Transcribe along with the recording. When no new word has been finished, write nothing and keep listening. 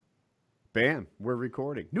Bam, we're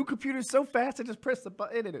recording. New computer's so fast, I just press the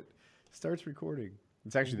button and it starts recording.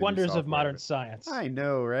 It's actually the Wonders of modern but... science. I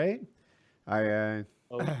know, right? I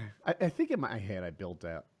think in my head I built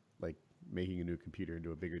out like making a new computer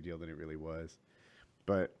into a bigger deal than it really was.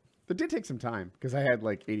 But it did take some time because I had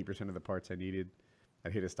like 80% of the parts I needed.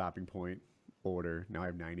 I'd hit a stopping point, order. Now I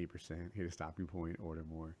have 90%. Hit a stopping point, order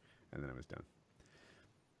more, and then I was done.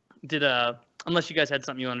 Unless you guys had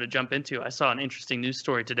something you wanted to jump into, I saw an interesting news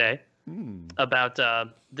story today about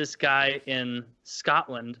this guy in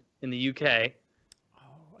Scotland in the UK.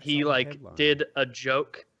 He did a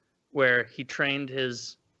joke where he trained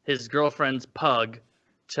his girlfriend's pug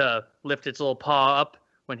to lift its little paw up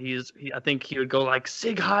when I think he would go like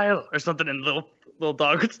Sig Heil or something, and the little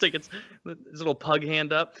dog would stick his little pug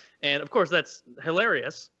hand up. And of course that's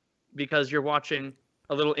hilarious because you're watching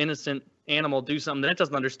a little innocent animal do something that it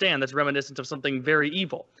doesn't understand that's reminiscent of something very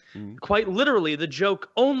evil. Quite literally, the joke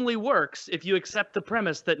only works if you accept the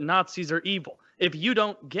premise that Nazis are evil. If you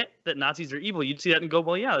don't get that Nazis are evil, you'd see that and go,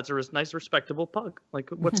 well, yeah, it's a nice, respectable pug. Like,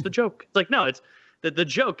 what's the joke? It's like, no, it's that the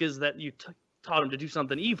joke is that you taught him to do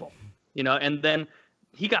something evil, and then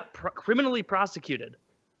he got criminally prosecuted,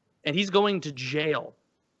 and he's going to jail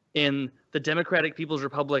in the Democratic People's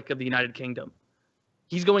Republic of the United Kingdom.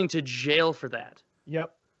 He's going to jail for that.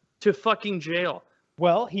 Yep. To fucking jail.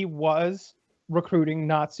 Well, he was recruiting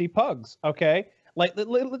Nazi pugs, okay? Like,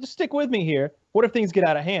 just stick with me here. What if things get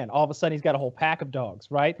out of hand? All of a sudden, he's got a whole pack of dogs,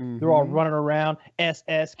 right? Mm-hmm. They're all running around,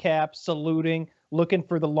 SS caps, saluting, looking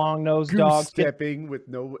for the long-nosed dogs. Stepping with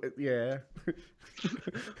no... Yeah.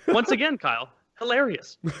 Once again, Kyle,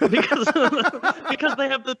 hilarious. Because they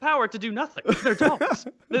have the power to do nothing. They're dogs.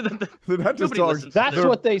 They're not just dogs. That's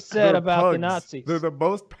what they said about pugs. The Nazis. They're the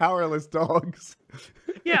most powerless dogs.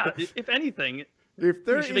 Yeah, if anything... If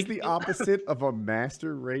there is the opposite of a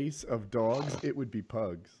master race of dogs, it would be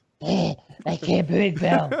pugs. I can't breathe,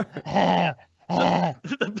 Bill.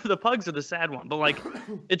 The pugs are the sad one, but like,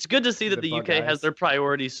 it's good to see that the UK has their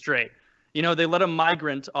priorities straight. They let a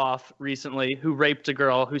migrant off recently who raped a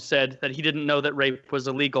girl who said that he didn't know that rape was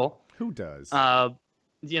illegal. Who does?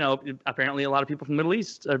 Apparently a lot of people from the Middle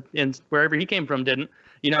East and wherever he came from didn't.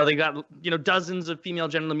 They got, dozens of female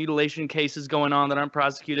genital mutilation cases going on that aren't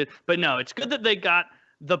prosecuted. But no, it's good that they got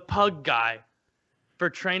the pug guy for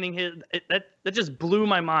training his. That just blew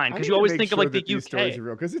my mind because you always think of like the UK. Stories are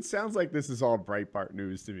real because it sounds like this is all Breitbart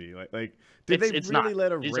news to me. Like did they really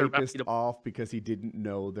let a rapist off because he didn't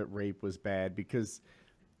know that rape was bad? Because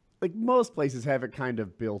like most places have it kind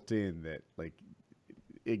of built in that like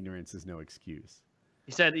ignorance is no excuse.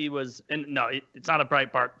 He said he was, and no, it's not a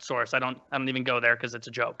Breitbart source. I don't even go there because it's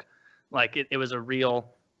a joke. Like it was a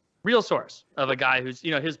real source of a guy who's,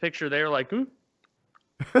 his picture there, like,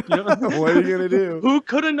 what are you gonna do? Who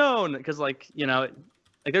could have known? Because like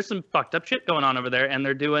there's some fucked up shit going on over there, and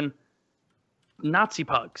they're doing Nazi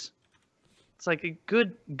pugs. It's like a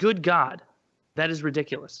good God, that is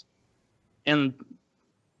ridiculous. And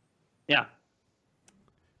yeah,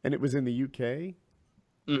 and it was in the UK.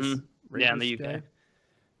 Mm-hmm. Yeah, in the UK.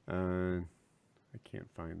 I can't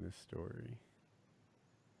find this story.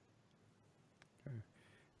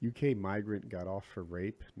 UK migrant got off for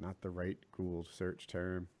rape, not the right Google search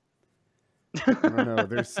term. I don't know.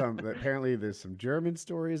 Apparently there's some German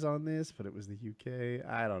stories on this, but it was the UK.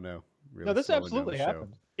 I don't know. Really no, this absolutely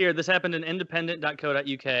happened. Here, this happened in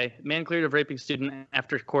independent.co.uk. Man cleared of raping student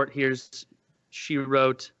after court hears she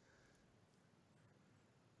wrote...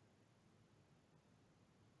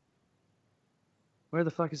 Where the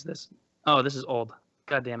fuck is this? Oh, this is old.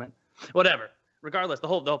 God damn it. Whatever. Regardless,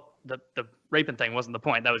 the raping thing wasn't the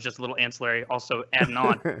point. That was just a little ancillary, also adding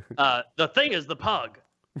on. The thing is the pug.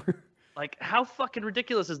 Like, how fucking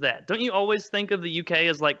ridiculous is that? Don't you always think of the UK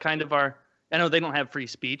as like kind of our... I know they don't have free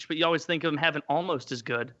speech, but you always think of them having almost as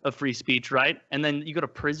good of free speech, right? And then you go to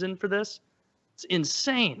prison for this? It's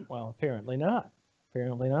insane. Well, apparently not.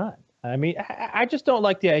 Apparently not. I mean, I just don't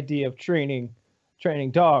like the idea of training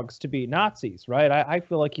dogs to be Nazis, right? I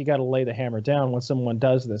feel like you got to lay the hammer down when someone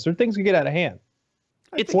does this, or things can get out of hand.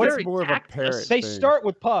 It's very more of a parrot They thing. start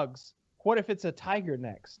with pugs. What if it's a tiger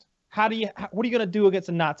next? What are you going to do against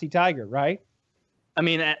a Nazi tiger, right? I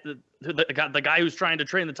mean, the guy who's trying to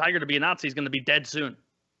train the tiger to be a Nazi is going to be dead soon,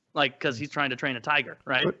 like because he's trying to train a tiger,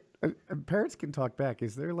 right? But parrots can talk back.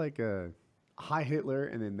 Is there like a "Hi Hitler"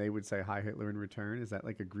 and then they would say "Hi Hitler" in return? Is that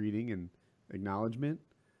like a greeting and acknowledgement?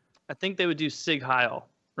 I think they would do Sig Heil,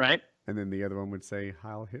 right? And then the other one would say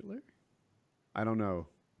Heil Hitler? I don't know.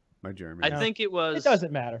 My German. I think it was... It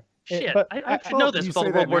doesn't matter. Shit, I should know this with all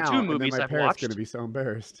the World War II movies I've watched. My parents going to be so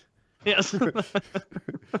embarrassed. Yes.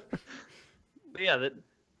 Yeah,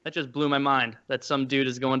 That just blew my mind. That some dude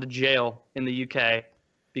is going to jail in the UK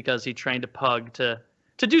because he trained a pug to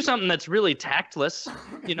do something that's really tactless.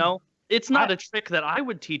 You know, it's not a trick that I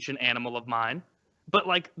would teach an animal of mine, but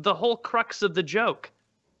like the whole crux of the joke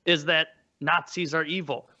is that Nazis are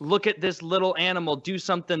evil. Look at this little animal do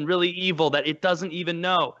something really evil that it doesn't even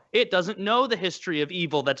know. It doesn't know the history of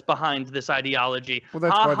evil that's behind this ideology. Well,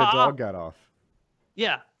 that's why the dog got off.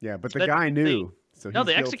 Yeah. Yeah, but the guy knew. So No,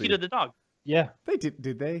 they guilty. executed the dog. Yeah. They did.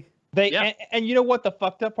 Did they? They and you know what the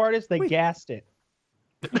fucked up part is? They gassed it.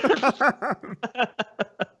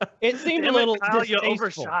 It seemed Damn a little it, Kyle, you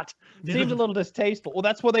distasteful. overshot. Seemed a little distasteful. Well,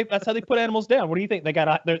 that's how they put animals down. What do you think? They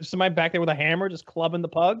got there's somebody back there with a hammer just clubbing the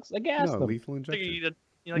pugs? They gassed No, them. lethal injection.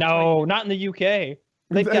 No, not in the UK.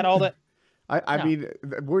 They've got all that. I No. mean,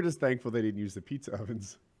 we're just thankful they didn't use the pizza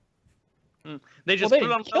ovens. They just Well, they put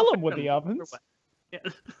it on didn't kill them with the ovens. Yeah.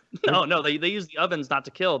 No, they use the ovens not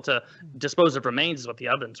to kill, to dispose of remains is what the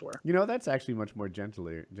ovens were. You know, that's actually much more gentle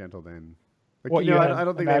than. Like, What you know, you I had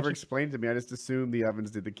don't think they ever imagined? explained to me. I just assumed the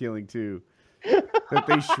ovens did the killing too. That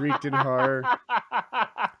they shrieked in horror.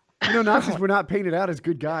 You know, Nazis were not painted out as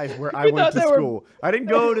good guys where I We went thought to they were- school. I didn't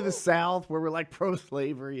go to the South where we're like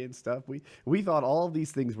pro-slavery and stuff. We thought all of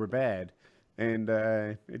these things were bad, and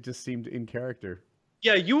it just seemed in character.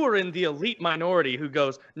 Yeah, you were in the elite minority who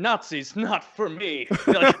goes, Nazis, not for me.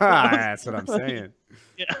 You're like, That's what I'm saying.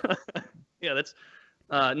 yeah, yeah. That's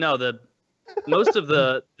no. Most of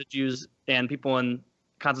the Jews and people in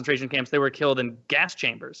concentration camps, they were killed in gas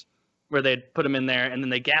chambers, where they'd put them in there and then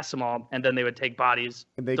they gas them all, and then they would take bodies,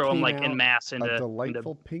 And they throw them came like in out mass a into.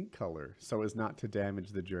 delightful pink color, so as not to damage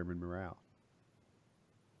the German morale.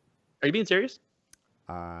 Are you being serious?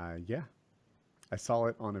 Yeah, I saw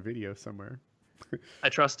it on a video somewhere. I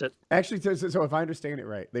trust it. Actually, so if I understand it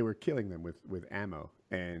right, they were killing them with ammo,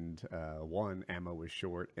 and one, ammo was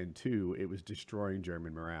short, and two, it was destroying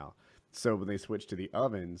German morale. So when they switched to the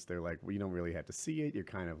ovens, they're like, well, you don't really have to see it. You're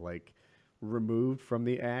kind of like removed from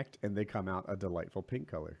the act, and they come out a delightful pink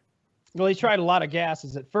color. Well, they tried a lot of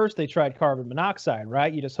gases. At first, they tried carbon monoxide,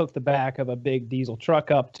 right? You just hook the back of a big diesel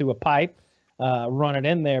truck up to a pipe, run it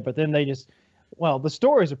in there. But then they just, well, the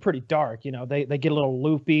stories are pretty dark. You know, they get a little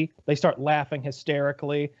loopy. They start laughing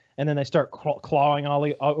hysterically, and then they start clawing all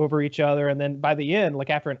over each other. And then by the end, like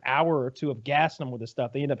after an hour or two of gassing them with this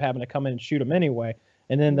stuff, they end up having to come in and shoot them anyway.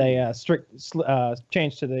 And then they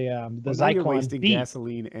change to the Well, now you're Zyklon wasting B.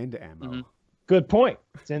 gasoline and ammo. Mm-hmm. Good point.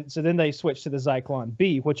 So then they switched to the Zyklon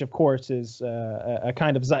B, which of course is a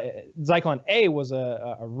kind of Zyklon A was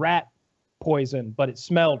a rat poison, but it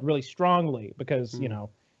smelled really strongly because you know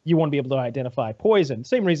you want to be able to identify poison.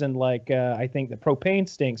 Same reason, like I think the propane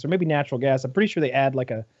stinks, or maybe natural gas. I'm pretty sure they add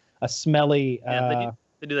like a smelly Yeah,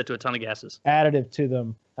 they do that to a ton of gases. additive to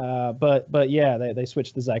them. But yeah, they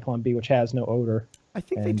switched to Zyklon B, which has no odor. I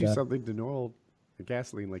think they And, do something to normal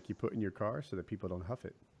gasoline like you put in your car so that people don't huff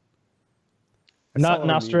it. I saw Not it in on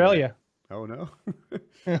the Australia. internet. Oh, no?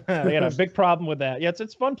 They had a big problem with that. Yeah,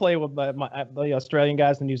 it's fun playing with the Australian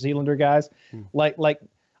guys, the New Zealander guys. Like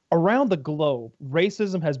around the globe,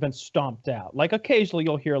 racism has been stomped out. Like occasionally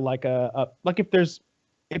you'll hear like like if there's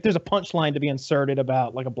a punchline to be inserted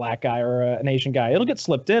about like a black guy or an Asian guy, it'll get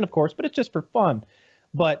slipped in, of course, but it's just for fun.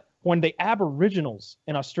 But when the Aboriginals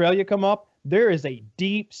in Australia come up, there is a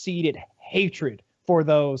deep-seated hatred for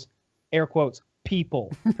those air quotes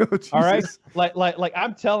people. Oh, All right, Jesus. like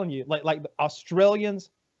I'm telling you, like the Australians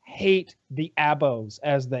hate the abos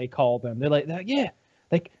as they call them. They're like yeah,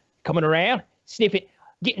 like coming around, sniffing,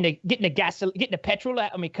 getting the gasoline, getting the petrol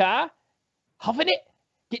out of my car, huffing it,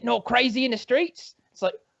 getting all crazy in the streets. It's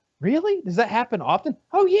like, really? Does that happen often?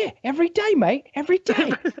 Oh yeah, every day, mate, every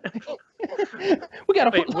day. we gotta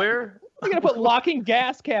Wait, put where? we gotta put locking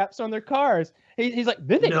gas caps on their cars. He's like,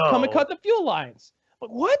 then they just come and No. cut the fuel lines. But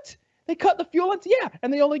what? They cut the fuel lines? Yeah,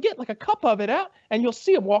 and they only get like a cup of it out, and you'll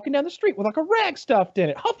see them walking down the street with like a rag stuffed in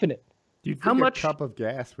it, huffing it. You'd think How much- a cup of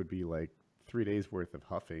gas would be like 3 days worth of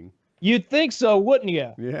huffing. You'd think so, wouldn't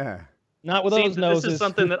you? Yeah. Not with See, those noses. This is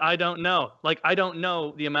something that I don't know. Like, I don't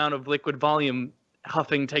know the amount of liquid volume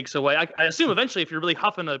huffing takes away. I assume eventually, if you're really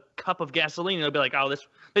huffing a cup of gasoline, it'll be like, oh, this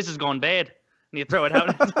is going bad, and you throw it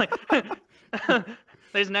out. It's like,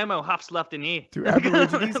 there's no more huffs left in here. Do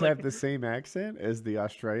Aborigines Like, have the same accent as the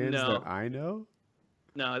Australians No. that I know?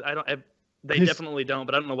 No, I don't. They His- definitely don't.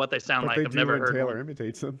 But I don't know what they sound But like. they I've do never when heard Taylor one.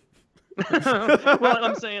 imitates them. Well,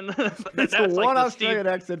 I'm saying It's that's the like one the Australian Steve.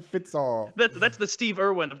 accent fits all. That's the Steve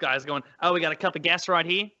Irwin of guys going. Oh, we got a cup of gas right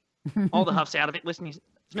here. All the huffs out of it. Listen,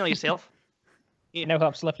 smell yourself. No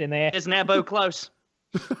huffs left in there. There's an abo close.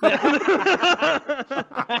 You're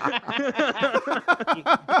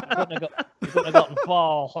couldn't have gotten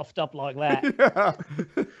far huffed up like that. Yeah.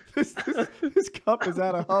 This cup is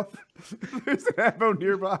out of huff. There's an ammo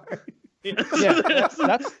nearby. Yeah,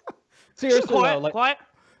 that's seriously quiet, though, like quiet.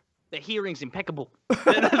 The hearing's impeccable.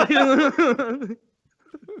 you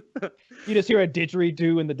just hear a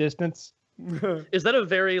didgeridoo in the distance. Is that a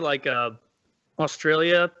very like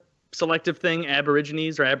Australia selective thing,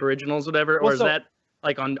 Aborigines or Aboriginals, whatever, or Well, is so- that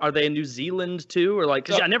like are they in New Zealand too, or like?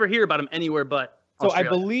 'Cause So- I never hear about them anywhere but So I Australia.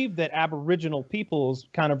 believe that Aboriginal peoples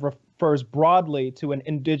kind of refers broadly to an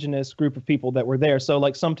indigenous group of people that were there. So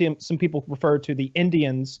like some people refer to the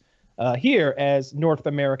Indians here as North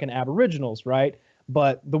American Aboriginals, right?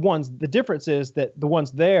 But the difference is that the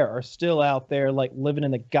ones there are still out there like living in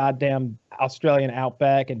the goddamn Australian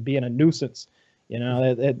outback and being a nuisance. You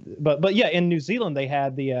know, but yeah, in New Zealand they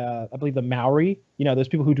had the I believe the Maori. You know, those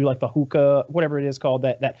people who do like the hookah, whatever it is called,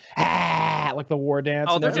 that like the war dance.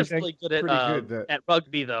 Oh, and they're just everything. really good Pretty at good, at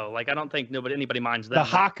rugby though. Like I don't think anybody minds The that.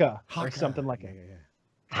 haka or Haka. something like that.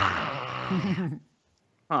 Yeah.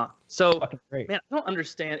 Huh. So Fucking great. man, I don't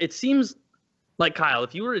understand. It seems like Kyle,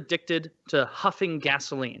 if you were addicted to huffing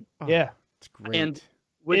gasoline, Oh, Yeah. it's great. And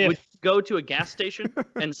would you If- go to a gas station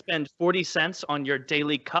and spend 40 cents on your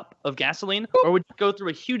daily cup of gasoline? Or would you go through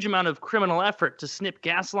a huge amount of criminal effort to snip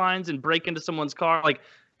gas lines and break into someone's car? Like,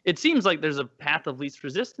 it seems like there's a path of least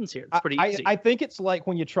resistance here. It's pretty easy. I think it's like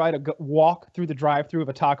when you try to walk through the drive-through of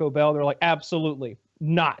a Taco Bell, they're like, absolutely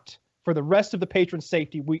not. For the rest of the patron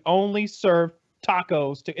safety, we only serve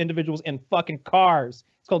tacos to individuals in fucking cars.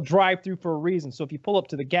 It's called drive-through for a reason. So if you pull up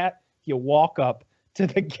to the gas, you walk up to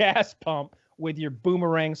the gas pump with your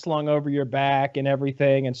boomerang slung over your back and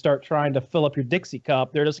everything and start trying to fill up your Dixie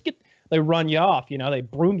cup, they run you off, you know, they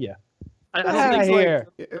broom you. I Outta don't think here.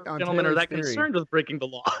 On gentlemen are Taylor's that theory, concerned with breaking the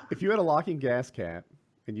law. If you had a locking gas cap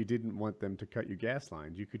and you didn't want them to cut your gas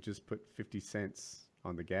lines, you could just put 50 cents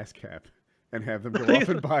on the gas cap and have them go off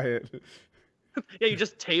and buy it. Yeah, you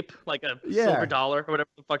just tape like a Yeah. silver dollar or whatever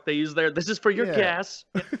the fuck they use there. This is for your Yeah. gas.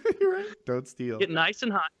 You're right. Don't steal. Get nice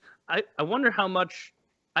and hot. I wonder how much.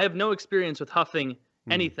 I have no experience with huffing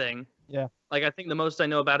anything. Yeah. Like I think the most I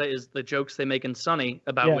know about it is the jokes they make in Sunny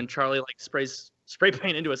about Yeah. when Charlie like sprays spray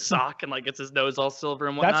paint into a sock and like gets his nose all silver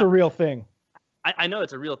and whatnot. That's a real thing. I know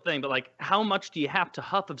it's a real thing, but like how much do you have to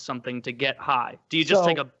huff of something to get high? Do you just So-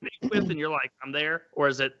 take a big whiff and you're like, I'm there? Or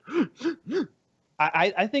is it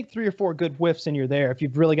I think 3 or 4 good whiffs and you're there. If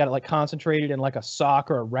you've really got it like concentrated in like a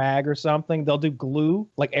sock or a rag or something, they'll do glue.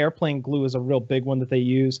 Like airplane glue is a real big one that they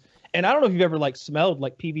use. And I don't know if you've ever like smelled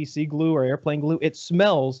like PVC glue or airplane glue. It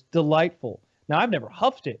smells delightful. Now I've never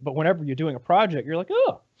huffed it, but whenever you're doing a project, you're like,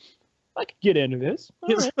 oh, I could get into this.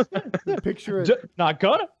 All right. Picture it. Not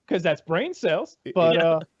gonna, because that's brain cells. It- But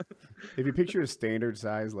Yeah. If you picture a standard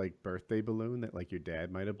size like birthday balloon that like your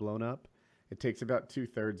dad might have blown up, it takes about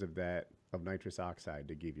 2/3 of that of nitrous oxide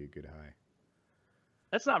to give you a good high.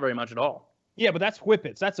 that's not very much at all. yeah, but that's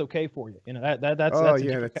whippets. That's okay for you. You know that's Oh that's.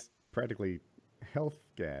 yeah, that's practically health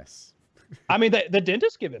gas. I mean, the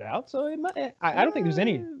dentists give it out, so I don't think there's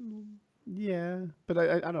any. Yeah, but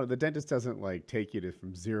I don't know. The dentist doesn't like take you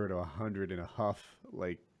from 0 to 100 in a huff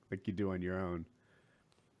like you do on your own.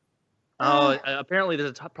 Oh, apparently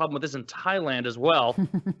there's a problem with this in Thailand as well,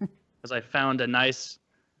 because I found a nice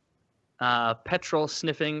petrol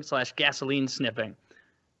sniffing / gasoline sniffing.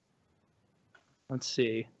 Let's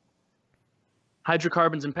see.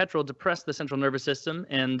 Hydrocarbons in petrol depress the central nervous system,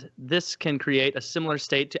 and this can create a similar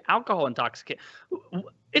state to alcohol intoxication.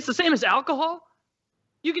 It's the same as alcohol.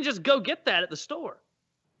 You can just go get that at the store,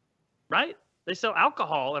 right? They sell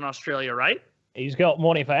alcohol in Australia, right? He's got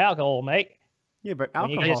money for alcohol, mate. Yeah, but When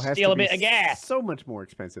you alcohol just has steal to a be bit of gas. so much more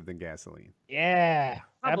expensive than gasoline. Yeah,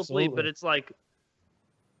 Probably, absolutely. but it's like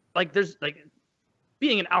there's like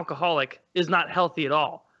being an alcoholic is not healthy at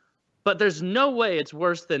all. But there's no way it's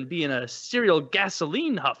worse than being a serial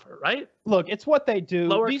gasoline huffer, right? Look, it's what they do.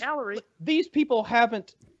 Lower these, calorie. these people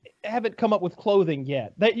haven't come up with clothing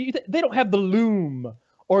yet. They don't have the loom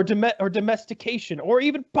or domestication or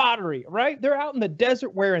even pottery, right? They're out in the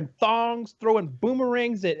desert wearing thongs, throwing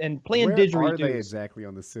boomerangs and playing Where are they didgeridoos. exactly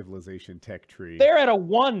on the civilization tech tree? They're at a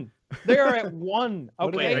 1. They're at 1.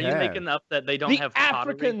 What do Wait, they are Okay. you have? making up that they don't The have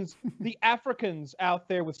pottery? Africans, the Africans out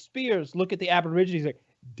there with spears look at the Aborigines like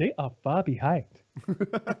they are far behind.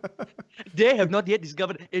 They have not yet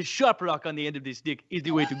discovered a sharp rock on the end of this stick is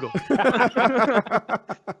the way to go.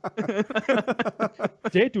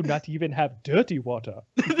 They do not even have dirty water.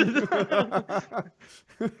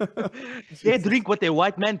 They drink what the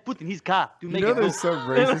white man put in his car to You make know, it there's go. some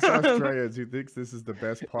racist Australians who thinks this is the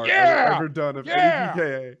best part Yeah! ever done of Yeah! any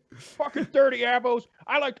PKA. Fucking dirty abos.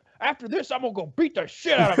 After this, I'm gonna go beat the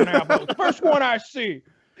shit out of an abo. First one I see.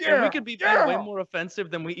 Yeah. And we could be way more offensive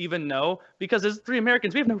than we even know because as 3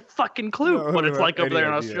 Americans, we have no fucking clue No, what it's no, like over any there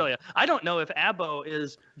in idea. Australia. I don't know if abo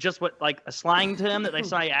is just what like a slang term that they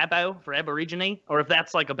say abo for aborigine, or if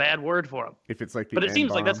that's like a bad word for them. If it's like the But it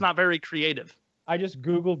seems like that's N-bomb. not very creative. I just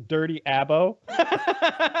googled dirty abo.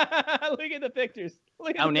 Look at the pictures.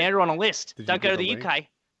 Look at Oh, the now you're on a list. Did you Don't go to get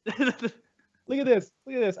the the UK. Look at this.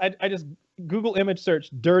 Look at this. I just Google image search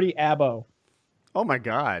dirty abo. Oh my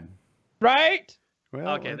God. Right?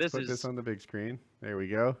 Well, Okay, let's this put is- this on the big screen. There we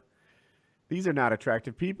go. These are not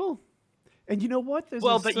attractive people. And you know what? There's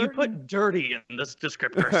Well, a but you certain... put dirty in this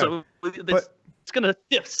descriptor, so it's gonna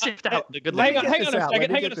sift out the good Hang looking. on, hang this on a out. second. Let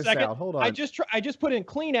me Hang get on a this second. out. Hold on. I just put in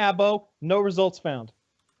clean abo. No results found.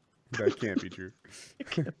 That can't be true.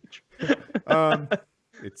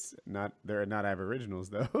 It's not. They're not Aboriginals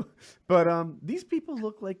though. But these people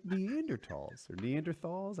look like Neanderthals or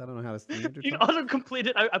Neanderthals. I don't know how to Neanderthal. You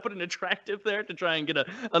auto-completed. I put an attractive there to try and get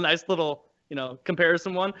a nice little,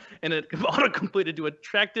 comparison one, and it auto-completed to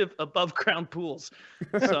attractive above-ground pools.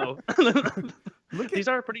 So Look these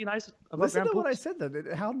are pretty nice Listen above-ground to what I pools. said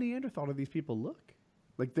though. How Neanderthal do these people look?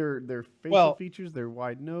 Like their facial Well- features, their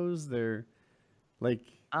wide nose, their like.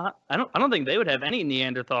 I don't think they would have any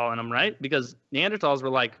Neanderthal in them, right? Because Neanderthals were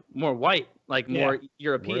like more white, like more Were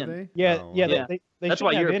European. they? Yeah, Oh, yeah. Yeah. They That's shouldn't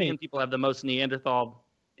why have European any. people have the most Neanderthal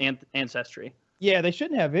ancestry. Yeah, they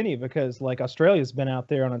shouldn't have any because like Australia's been out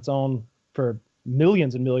there on its own for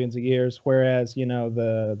millions and millions of years, whereas the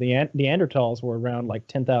Neanderthals were around like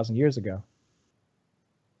 10,000 years ago.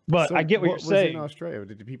 But So I get what you're was saying. in Australia?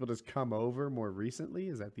 Did people just come over more recently?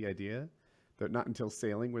 Is that the idea? They're not until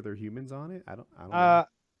sailing were there humans on it? I don't know.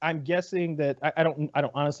 I'm guessing that I don't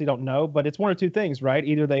honestly don't know, but it's one or two things, right?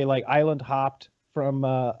 Either they like island hopped from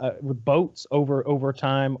with boats over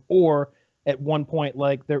time, or at one point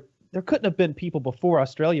like there couldn't have been people before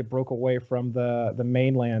Australia broke away from the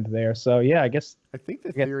mainland there. So yeah, I guess I think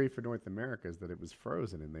the guess- theory for North America is that it was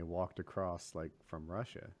frozen and they walked across like from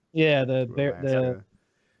Russia. yeah to Alaska.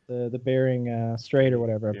 the Bering Strait or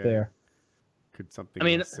whatever up Yeah. there. Could something I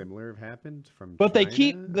mean- similar have happened from? But they China?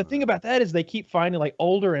 keep the thing about that is they keep finding like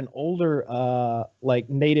older and older like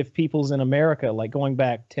native peoples in America, like going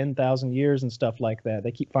back 10,000 years and stuff like that.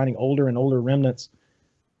 They keep finding older and older remnants.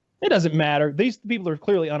 It doesn't matter. These people are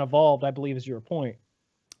clearly unevolved, I believe is your point.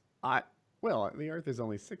 Well, the Earth is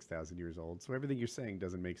only 6,000 years old, so everything you're saying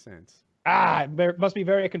doesn't make sense. It must be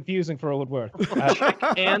very confusing for Woodward.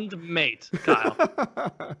 And mate,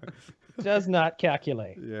 Kyle. Does not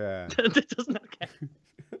calculate. Yeah. That does not count.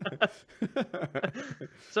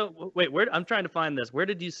 So wait, I'm trying to find this. Where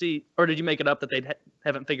did you see, or did you make it up that they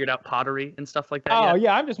haven't figured out pottery and stuff like that Oh yet?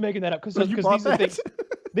 yeah, I'm just making that up because You these bought are that? things.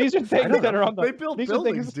 These are I things don't that know. are on the. They build these are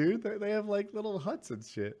buildings, things, dude. They have like little huts and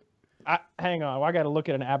shit. hang on, I got to look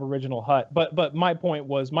at an Aboriginal hut. But my point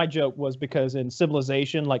was, my joke was because in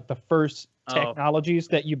civilization, like the first Oh. technologies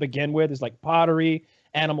that you begin with is like pottery,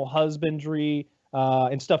 animal husbandry,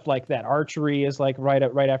 and stuff like that. Archery is like right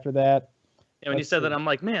after that. And when you Let's said see. that, I'm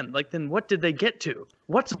like, man, like then what did they get to?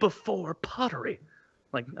 What's before pottery?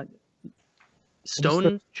 Like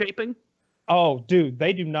stone shaping? Oh, dude,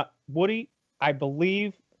 they do not. Woody, I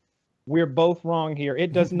believe we're both wrong here.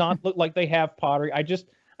 It does not look like they have pottery. I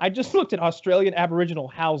just looked at Australian Aboriginal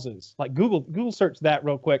houses. Like Google search that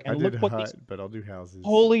real quick I and did look what hut, these. but I'll do houses.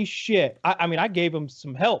 Holy shit! I mean, I gave them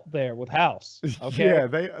some help there with house. Okay, Yeah,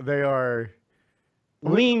 they are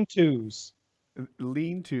lean-tos.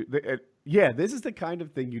 lean to. Yeah, this is the kind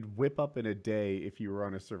of thing you'd whip up in a day if you were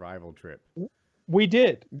on a survival trip. We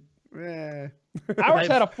did. Eh, Ours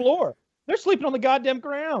had a floor. They're sleeping on the goddamn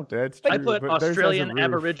ground. that's true. I put but theirs has a Australian roof.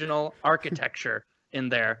 Aboriginal architecture in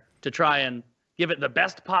there to try and give it the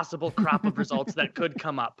best possible crop of results that could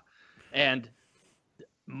come up. And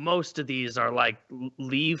most of these are like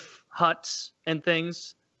leaf huts and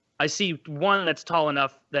things. I see one that's tall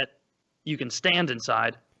enough that you can stand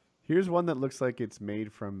inside. Here's one that looks like it's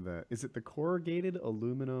made from the. Is it the corrugated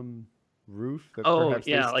aluminum roof that Oh, perhaps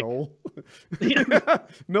yeah, they like- stole?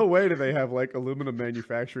 No way do they have like aluminum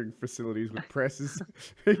manufacturing facilities with presses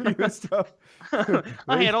and stuff.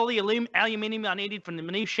 I had all the aluminium I needed from the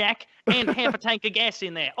new shack and half a tank of gas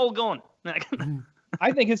in there. All gone.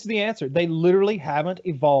 I think it's the answer. They literally haven't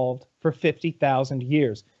evolved for 50,000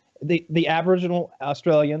 years. The Aboriginal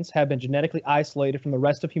Australians have been genetically isolated from the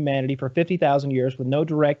rest of humanity for 50,000 years with no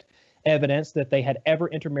direct evidence that they had ever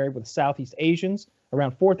intermarried with Southeast Asians,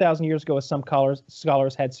 around 4,000 years ago, as some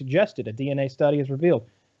scholars had suggested. A DNA study has revealed.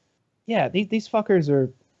 Yeah, these fuckers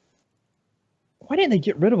are. Why didn't they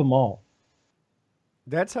get rid of them all?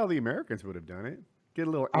 That's how the Americans would have done it. Get a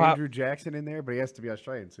little Andrew Jackson in there, but he has to be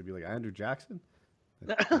Australian, so it'd be like Andrew Jackson.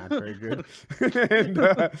 That's not very good.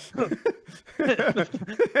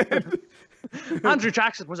 Andrew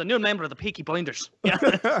Jackson was a new member of the Peaky Blinders. Yeah.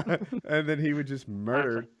 And then he would just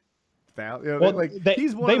murder. He's one they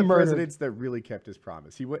of the murdered. presidents that really kept his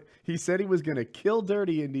promise. He said he was going to kill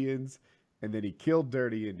dirty Indians, and then he killed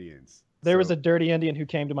dirty Indians. There was a dirty Indian who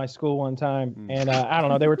came to my school one time, and I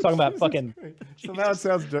don't know. They were talking about fucking. So now it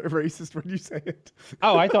sounds racist when you say it.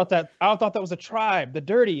 Oh, I thought that was a tribe, the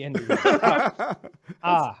dirty Indians.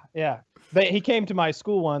 Yeah. He came to my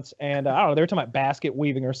school once, and I don't know. They were talking about basket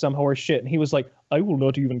weaving or some horse shit, and he was like, "I will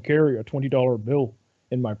not even carry a $20 bill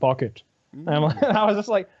in my pocket." And I was just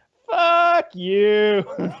like, "Fuck you!"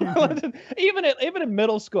 even in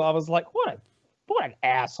middle school, I was like, "What an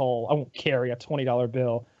asshole! I won't carry a $20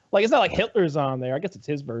 bill." Like, it's not like Hitler's on there. I guess it's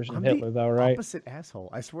his version of Hitler, though, right? Opposite asshole.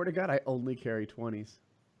 I swear to God, I only carry 20s.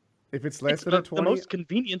 If it's less than a 20, the most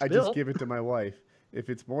convenient I bill. just give it to my wife. If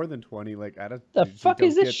it's more than 20, like I don't. The usually fuck don't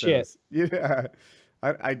is this get shit? those. Yeah,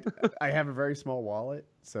 I have a very small wallet,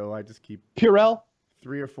 so I just keep Purell?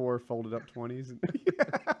 3 or 4 folded up 20s.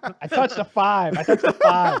 I touched a 5.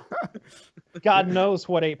 God knows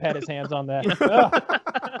what ape had his hands on that.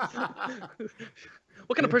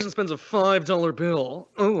 What kind of person spends a $5 bill?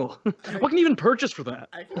 Oh, what can you even purchase for that?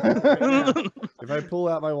 If I pull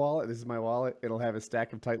out my wallet, this is my wallet. It'll have a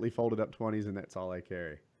stack of tightly folded up 20s, and that's all I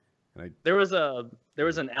carry. And There was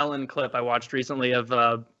an Ellen clip I watched recently of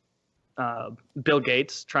Bill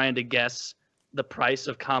Gates trying to guess the price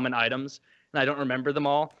of common items, and I don't remember them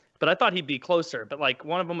all, but I thought he'd be closer. But like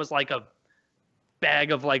one of them was like a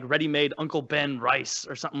bag of like ready-made Uncle Ben rice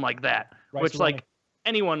or something like that, which like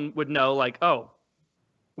anyone would know. Like, oh,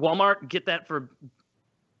 Walmart, get that for,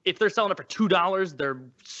 if they're selling it for $2, they're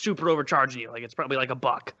super overcharging you. Like it's probably like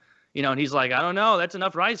 $1, you know. And he's like, I don't know, that's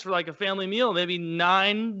enough rice for like a family meal, maybe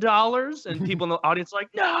 $9. And people in the audience are like,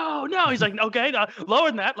 no. He's like, okay, no, lower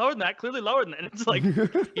than that, clearly lower than that. And it's like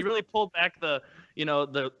he really pulled back the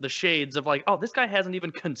shades of like, oh, this guy hasn't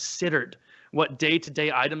even considered what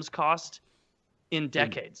day-to-day items cost in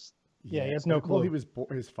decades. Yeah, he has no clue. Well,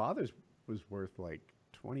 his father's was worth like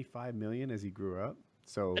 $25 million as he grew up.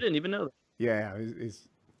 So I didn't even know that. Yeah,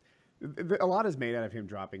 a lot is made out of him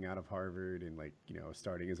dropping out of Harvard and like, you know,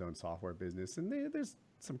 starting his own software business, and there's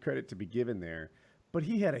some credit to be given there. But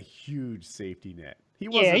he had a huge safety net. He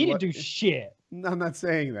didn't do shit. No, I'm not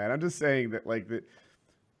saying that. I'm just saying that like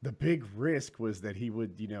the big risk was that he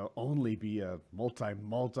would, you know, only be a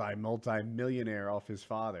multi-millionaire off his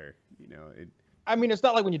father. You know, I mean, it's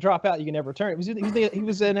not like when you drop out, you can never return. He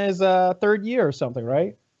was in his third year or something,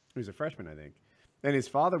 right? He was a freshman, I think. And his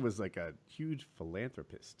father was like a huge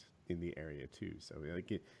philanthropist in the area too. So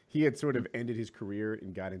like he had sort of ended his career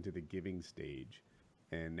and got into the giving stage.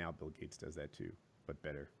 And now Bill Gates does that too, but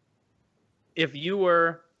better. If you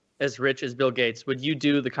were as rich as Bill Gates, would you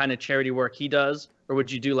do the kind of charity work he does, or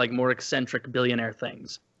would you do like more eccentric billionaire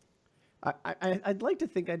things? I'd like to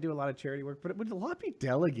think I'd do a lot of charity work, but it would a lot be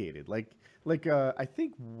delegated. Like I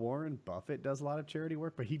think Warren Buffett does a lot of charity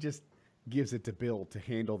work, but he just gives it to Bill to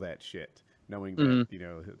handle that shit, knowing that, you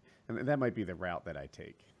know, and that might be the route that I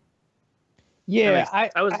take. Yeah,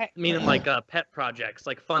 I was meaning like pet projects,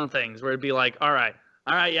 like fun things where it'd be like, all right,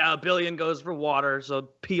 yeah, $1 billion goes for water, so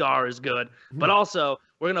PR is good, but also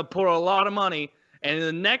we're gonna pour a lot of money, and in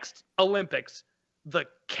the next Olympics, the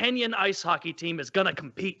Kenyan ice hockey team is gonna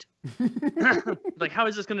compete. Like, how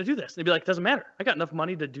is this gonna do this? And they'd be like, doesn't matter. I got enough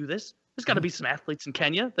money to do this. There's got to be some athletes in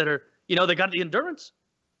Kenya that are, you know, they got the endurance.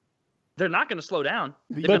 They're not going to slow down.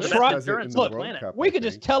 They've got the best endurance on the planet. We could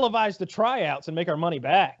just televise the tryouts and make our money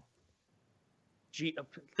back. Gee,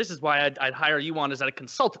 this is why I'd hire you on as a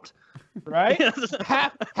consultant. Right?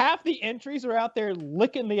 half the entries are out there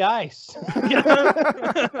licking the ice.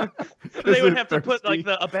 They would have to put like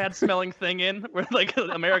a bad smelling thing in where like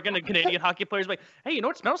American and Canadian hockey players be like, hey, you know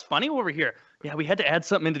what smells funny over here? Yeah, we had to add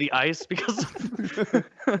something into the ice because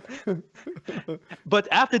but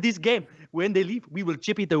after this game, when they leave, we will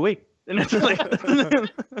chip it away. And it's like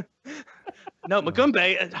no,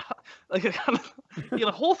 Magumbe, like you know,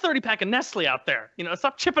 a whole 30-pack of Nestle out there. You know,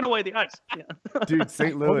 stop chipping away the ice. Yeah. Dude,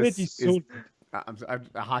 St. Louis is I'm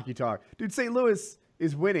a hockey talk. Dude, St. Louis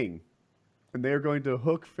is winning, and they're going to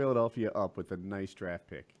hook Philadelphia up with a nice draft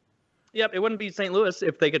pick. Yep, it wouldn't be St. Louis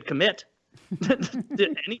if they could commit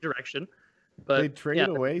to any direction. But they traded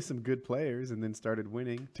away some good players and then started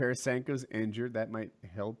winning. Tarasenko's injured. That might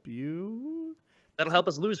help you. That'll help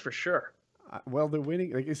us lose for sure. Well, they're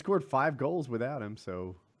winning. Like, they scored 5 goals without him,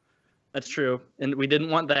 so. That's true, and we didn't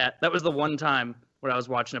want that. That was the one time where I was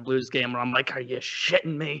watching a Blues game where I'm like, "Are you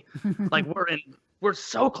shitting me? Like we're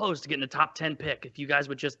so close to getting a top 10 pick. If you guys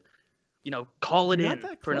would just, call it Not in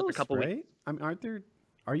that for another close, couple right? weeks." I mean,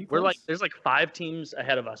 are you close? We're like, there's like 5 teams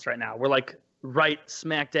ahead of us right now. We're like right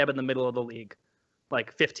smack dab in the middle of the league,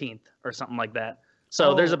 like 15th or something like that.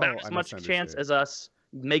 So there's about I as much chance misunderstood. as us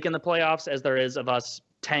making the playoffs as there is of us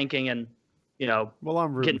tanking and, Well,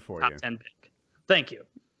 I'm rooting getting for top you. 10 pick. Thank you.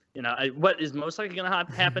 What is most likely going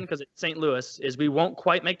to happen because it's St. Louis is we won't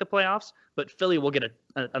quite make the playoffs, but Philly will get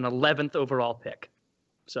an 11th overall pick.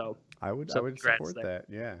 So I would congrats support there. that.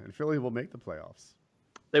 Yeah, and Philly will make the playoffs.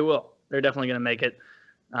 They will. They're definitely going to make it.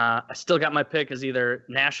 I still got my pick as either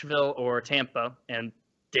Nashville or Tampa, and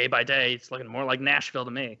day by day, it's looking more like Nashville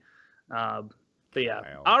to me. But yeah.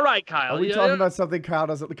 Kyle. All right, Kyle. Are we talking about something Kyle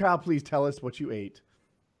doesn't? Kyle, please tell us what you ate.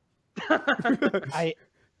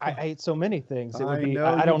 I ate so many things. It would I be. know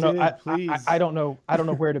I you don't know. did, please. I don't know. I don't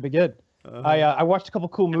know where to begin. Uh-huh. I watched a couple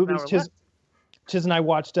cool movies. hour left. Chiz and I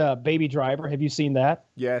watched Baby Driver. Have you seen that?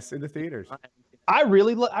 Yes, in the theaters. I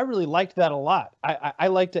really liked that a lot. I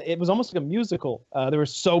liked it. It was almost like a musical. There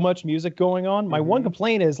was so much music going on. My one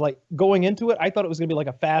complaint is like going into it, I thought it was gonna be like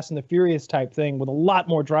a Fast and the Furious type thing with a lot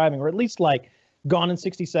more driving, or at least like Gone in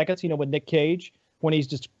 60 Seconds. With Nick Cage when he's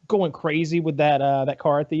just going crazy with that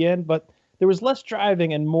car at the end. But there was less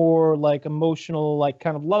driving and more like emotional, like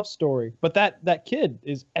kind of love story. But that kid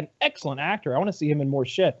is an excellent actor. I want to see him in more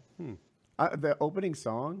shit. The opening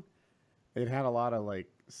song, it had a lot of like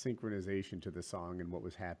synchronization to the song and what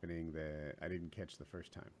was happening that I didn't catch the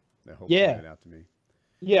first time. That Hope Yeah. pointed out to me.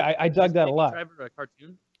 Yeah, I dug that a lot. Driver, a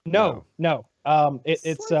cartoon? No.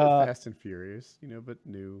 It's like a Fast and Furious, but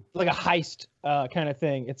new. like a heist kind of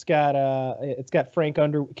thing. It's got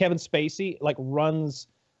Kevin Spacey like runs.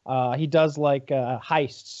 He does like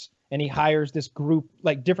heists, and he hires this group,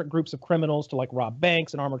 like different groups of criminals to like rob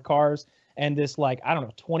banks and armored cars. And this like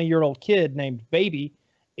 20-year-old kid named Baby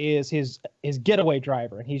is his getaway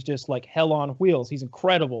driver, and he's just like hell on wheels. He's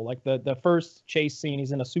incredible. Like the first chase scene,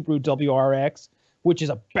 he's in a Subaru WRX, which is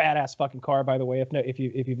a badass fucking car, by the way. If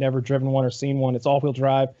you've never driven one or seen one, it's all-wheel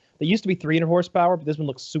drive. They used to be 300 horsepower, but this one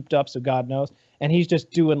looks souped up, so God knows. And he's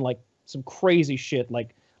just doing like some crazy shit,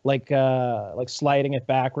 like sliding it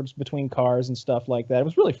backwards between cars and stuff like that. It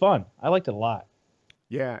was really fun. I liked it a lot.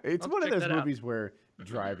 Yeah, it's I'll one of check those that out. movies where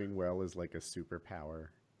driving well is like a superpower,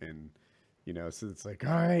 and so it's like,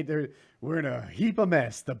 all right, we're in a heap of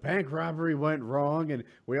mess. The bank robbery went wrong, and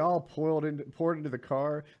we all poured into the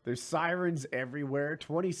car. There's sirens everywhere.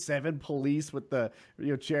 27 police with the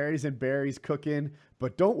cherries and berries cooking.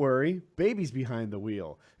 But don't worry, Baby's behind the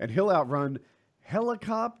wheel, and he'll outrun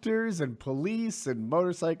helicopters and police and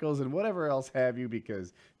motorcycles and whatever else have you,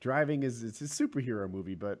 because driving it's a superhero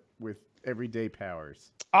movie, but with everyday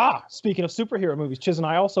powers. Speaking of superhero movies, Chiz and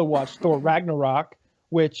I also watched Thor Ragnarok,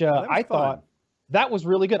 which I thought fun. that was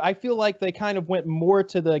really good. I feel like they kind of went more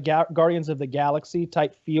to the Guardians of the Galaxy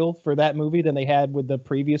type feel for that movie than they had with the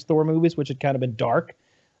previous Thor movies, which had kind of been dark.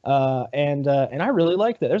 And I really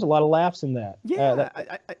liked it. There's a lot of laughs in that. Yeah,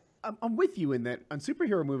 I'm with you in that on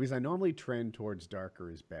superhero movies, I normally trend towards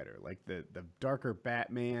darker is better. Like the darker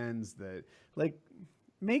Batmans,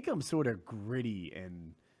 make them sort of gritty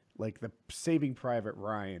and like the Saving Private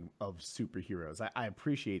Ryan of superheroes. I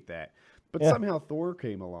appreciate that. But somehow Thor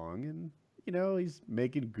came along and, he's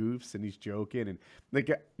making goofs and he's joking. And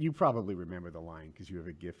like, you probably remember the line because you have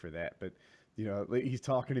a gift for that. But, like, he's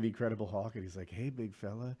talking to the Incredible Hulk and he's like, hey, big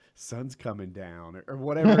fella, sun's coming down or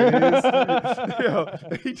whatever it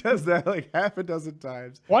is. He does that like half a dozen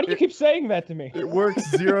times. Why do you keep saying that to me? It works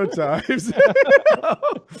 0 times.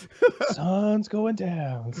 Sun's going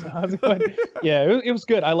down. Yeah, it was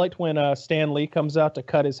good. I liked when Stan Lee comes out to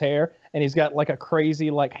cut his hair, and he's got like a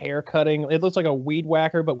crazy like hair cutting. It looks like a weed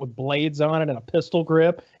whacker, but with blades on it and a pistol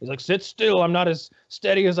grip. He's like, "Sit still. I'm not as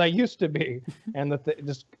steady as I used to be." And it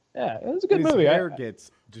was a good movie. His hair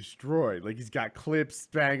gets destroyed. Like he's got clips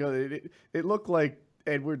spangled. It looked like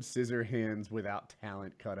Edward Scissorhands without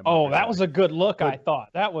talent cut him. Oh, up or that was a something. good look. But I thought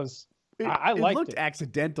that was. I it liked looked it.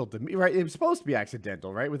 accidental to me, right? It was supposed to be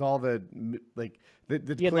accidental, right? With all the the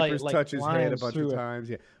He had, clippers like, touch his head a lines bunch through of it. times.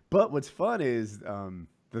 Yeah, but what's fun is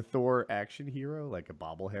the Thor action hero, like a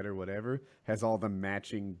bobblehead or whatever, has all the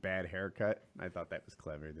matching bad haircut. I thought that was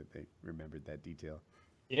clever that they remembered that detail.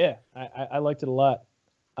 Yeah, I liked it a lot.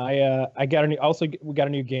 We got a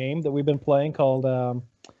new game that we've been playing called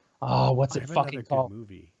what's I it have fucking another called? good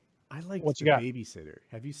movie. I liked What you The got? Babysitter.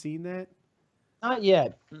 Have you seen that? Not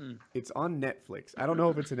yet. It's on Netflix. I don't know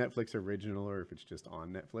if it's a Netflix original or if it's just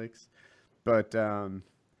on Netflix, but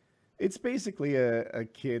It's basically a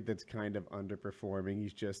kid that's kind of underperforming.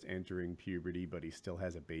 He's just entering puberty, but he still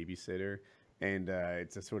has a babysitter, and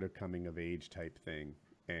it's a sort of coming of age type thing.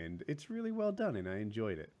 And it's really well done, and I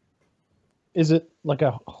enjoyed it. Is it like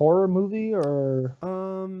a horror movie or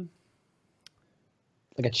Um,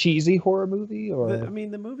 like a cheesy horror movie or? I mean,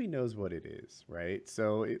 the movie knows what it is, right?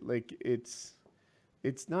 So it's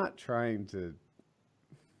not trying to.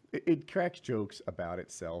 It cracks jokes about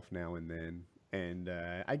itself now and then, and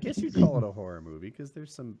I guess you'd call it a horror movie because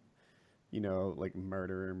there's some, like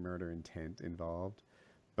murder intent involved,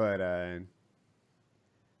 but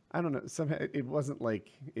I don't know. Somehow it wasn't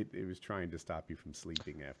like it was trying to stop you from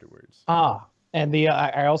sleeping afterwards. And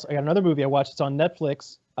I also got another movie I watched. It's on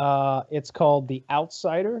Netflix. It's called The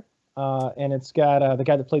Outsider, and it's got the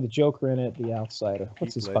guy that played the Joker in it. The Outsider.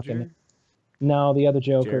 What's Heath his fucking Ledger? name? No, the other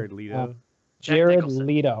Joker. Jared Leto. Jack Jared Nicholson.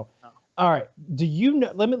 Leto. Oh. All right. Do you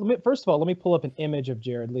know? Let me first of all let me pull up an image of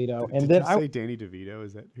Jared Leto, and Did then you say Danny DeVito?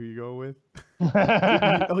 Is that who you go with?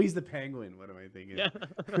 Oh, he's the Penguin. What am I thinking? Yeah.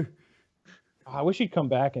 I wish he'd come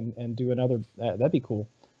back and do another. That'd be cool.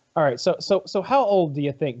 All right. So how old do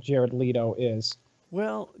you think Jared Leto is?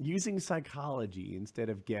 Well, using psychology instead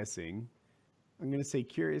of guessing, I'm going to say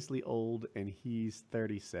curiously old, and he's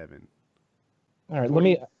 37. All right. Let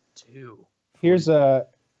me. 2. Here's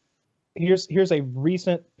a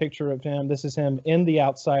recent picture of him. This is him in The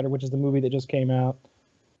Outsider, which is the movie that just came out.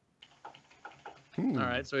 Hmm. All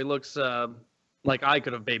right, so he looks like I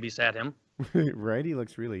could have babysat him. Right? He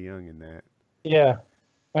looks really young in that. Yeah,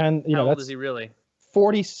 and How old that's is he really?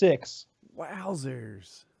 46.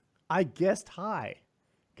 Wowzers. I guessed high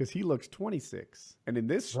because he looks 26. And in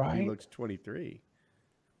this, Right? he looks 23.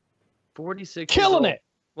 46. Killing years it,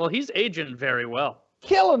 old. Well, he's aging very well.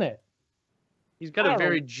 killing it. He's got I a don't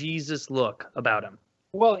very know. Jesus look about him.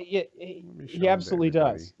 Well, me show he him to absolutely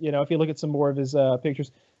everybody. does. If you look at some more of his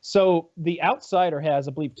pictures. So The Outsider has,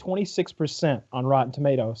 I believe, 26% on Rotten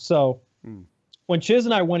Tomatoes. So Hmm. when Chiz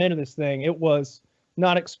and I went into this thing, it was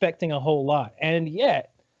not expecting a whole lot. And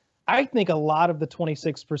yet, I think a lot of the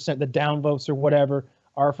 26%, the downvotes or whatever,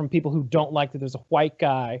 are from people who don't like that there's a white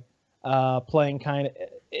guy playing kind of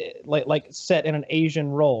like set in an Asian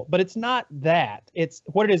role. But it's not that. It's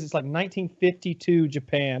what it is. It's like 1952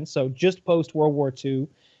 Japan, so just post World War II,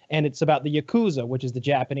 and it's about the Yakuza, which is the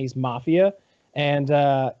Japanese mafia. And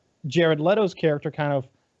Jared Leto's character kind of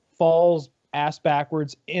falls ass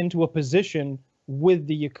backwards into a position with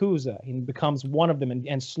the Yakuza. He becomes one of them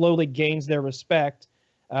and slowly gains their respect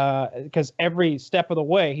because every step of the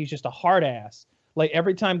way, he's just a hard ass. Like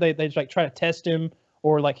every time they like try to test him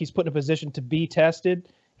or like he's put in a position to be tested,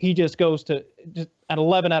 he just goes to just an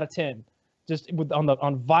 11 out of 10, just with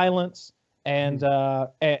on violence and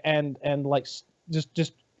like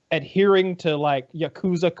just adhering to like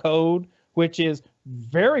Yakuza code, which is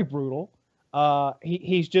very brutal.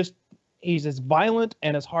 He's as violent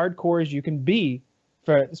and as hardcore as you can be,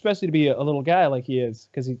 for especially to be a little guy like he is,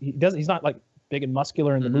 because he's not like big and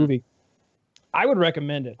muscular in the movie. I would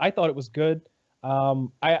recommend it. I thought it was good.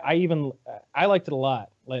 I liked it a lot.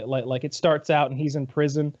 Like it starts out and he's in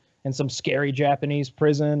prison, in some scary Japanese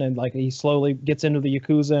prison, and like he slowly gets into the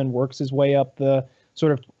Yakuza and works his way up the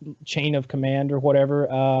sort of chain of command or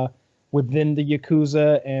whatever within the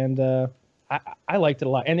Yakuza, and I liked it a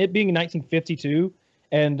lot. And it being 1952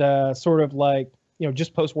 and sort of like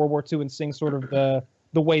just post World War II and seeing sort of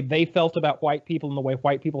the way they felt about white people and the way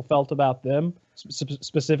white people felt about them,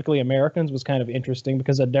 specifically Americans, was kind of interesting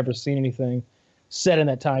because I'd never seen anything set in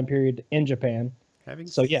that time period in Japan. Having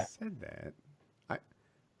So, yeah. said that,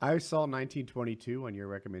 I saw 1922 on your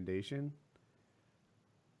recommendation.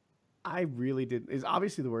 I really did. It's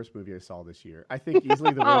obviously the worst movie I saw this year. I think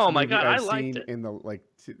easily the worst Oh my movie God, I I've liked seen it. in the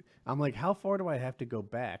I'm like, how far do I have to go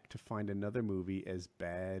back to find another movie as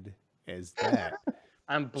bad as that?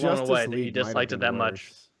 I'm blown Justice away that you League might have disliked it been that much.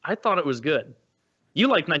 worse. I thought it was good. You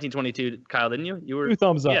liked 1922, Kyle, didn't you? You were 2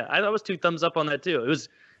 thumbs up. Yeah, I thought it was 2 thumbs up on that too. It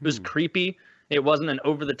was creepy. It wasn't an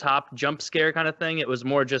over the top jump scare kind of thing. It was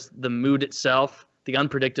more just the mood itself, the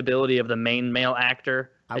unpredictability of the main male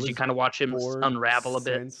actor as you was kind of watch him bored unravel a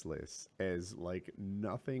bit. senseless as like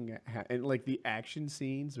nothing and like the action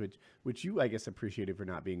scenes which you I guess appreciated for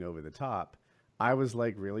not being over the top. I was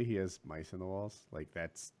like, really, he has mice in the walls? Like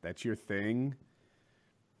that's your thing?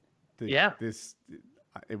 Yeah.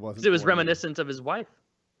 It wasn't. It was for me. reminiscent of his wife,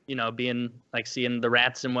 being like seeing the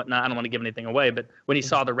rats and whatnot. I don't want to give anything away, but when he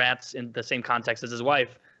saw the rats in the same context as his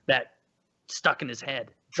wife, that stuck in his head.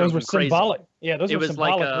 Those drove were him crazy. symbolic. Yeah, those It were was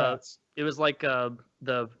like symbolic rats. It was like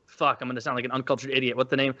the fuck. I'm gonna sound like an uncultured idiot. What's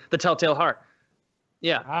the name? The Telltale Heart.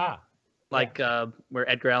 Yeah, like where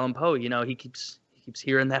Edgar Allan Poe. He keeps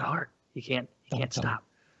hearing that heart. He can't Dum-dum. stop.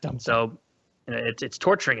 So it's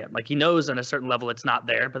torturing him. Like he knows on a certain level it's not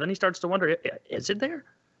there, but then he starts to wonder, is it there?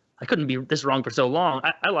 I couldn't be this wrong for so long.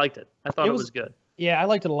 I liked it. I thought it was good. Yeah, I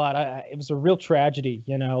liked it a lot. It was a real tragedy,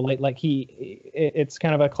 you know. It's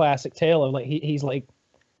kind of a classic tale of like he's like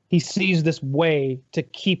he sees this way to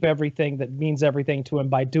keep everything that means everything to him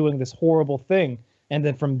by doing this horrible thing, and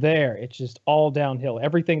then from there it's just all downhill.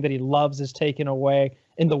 Everything that he loves is taken away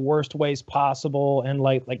in the worst ways possible, and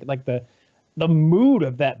like the mood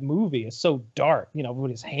of that movie is so dark. You know,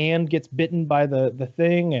 when his hand gets bitten by the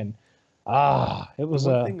thing, and it was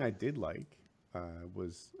one thing I did like.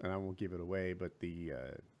 Was, and I won't give it away, but the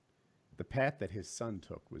path that his son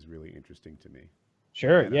took was really interesting to me.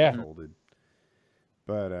 Sure, yeah. Unfolded.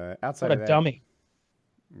 But outside what of a that, dummy.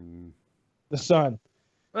 The son.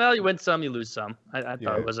 Well, you win some, you lose some. I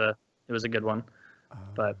thought it was a good one.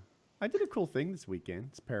 But I did a cool thing this weekend.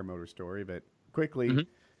 It's a paramotor story, but quickly,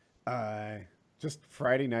 just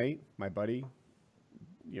Friday night, my buddy,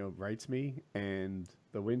 writes me, and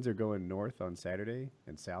the winds are going north on Saturday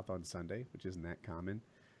and south on Sunday, which isn't that common.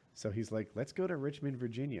 So he's like, let's go to Richmond,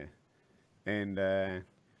 Virginia. And I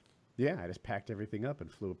just packed everything up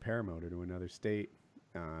and flew a paramotor to another state.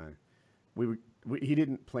 He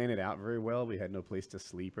didn't plan it out very well. We had no place to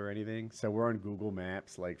sleep or anything. So we're on Google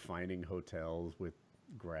Maps, like finding hotels with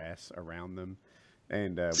grass around them.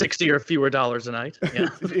 And $60 or fewer dollars a night. Yeah.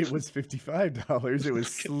 It was $55. It was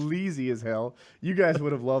sleazy as hell. You guys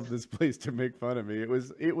would have loved this place to make fun of me. It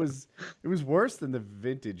was worse than the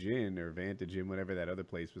Vintage Inn or Vantage Inn, whatever that other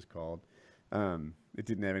place was called. It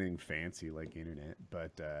didn't have anything fancy like internet,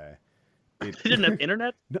 but it didn't have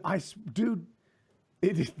internet. No, dude,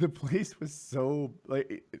 the place was so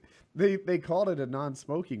like they called it a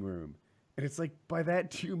non-smoking room. And it's like, by that,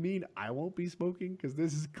 do you mean I won't be smoking? Because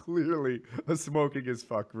this is clearly a smoking as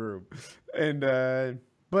fuck room. And,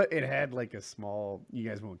 but it had like a small, you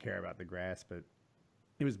guys won't care about the grass, but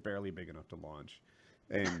it was barely big enough to launch.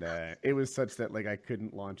 And it was such that like I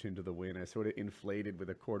couldn't launch into the wind. I sort of inflated with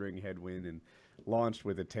a quartering headwind and launched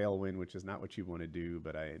with a tailwind, which is not what you want to do.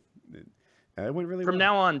 But it went really well. From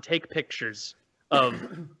now on, take pictures of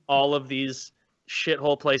all of these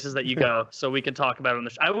shithole places that you go so we can talk about it on the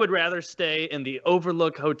show. I would rather stay in the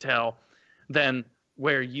Overlook Hotel than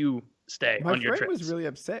where you stay on your trips. My friend was really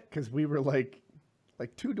upset because we were like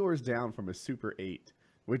 2 doors down from a Super 8,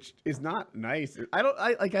 which is not nice. I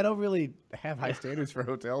don't really have high standards for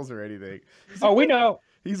hotels or anything. We know.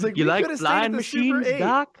 He's like, you we like flying machines,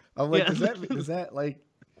 Doc? I'm like, does that like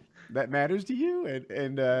that matters to you?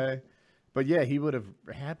 And but yeah, he would have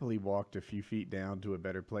happily walked a few feet down to a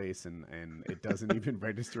better place, and it doesn't even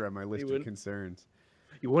register on my list of concerns.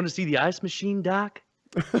 You want to see the ice machine, Doc?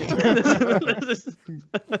 God,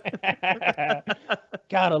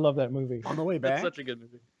 I love that movie. On the way back, that's such a good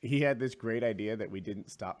movie. He had this great idea that we didn't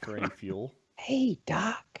stop for any fuel. Hey,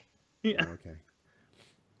 Doc. Yeah. Oh, okay.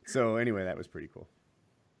 So anyway, that was pretty cool.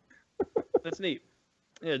 That's neat.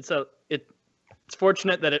 Yeah, so it's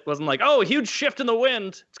fortunate that it wasn't like, a huge shift in the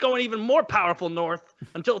wind. It's going even more powerful north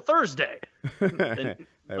until Thursday. That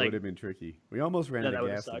would have been tricky. We almost ran out of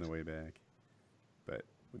gas on the way back, but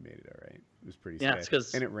we made it all right. It was pretty sad. It's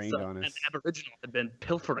because and it rained on us. An Aboriginal had been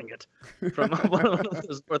pilfering it from one of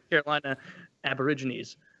those North Carolina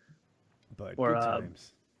Aborigines. But good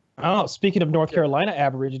times. Oh, speaking of North Carolina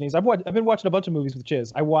Aborigines, I've been watching a bunch of movies with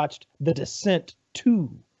Chiz. I watched The Descent 2.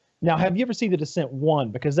 Now, have you ever seen The Descent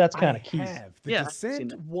 1? Because that's kind of key. I have. The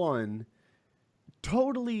Descent 1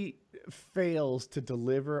 totally fails to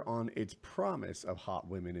deliver on its promise of hot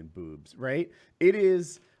women and boobs, right? It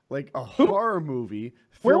is like a horror movie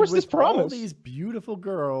Where was this with promise? all these beautiful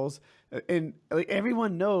girls, and like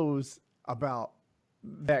everyone knows about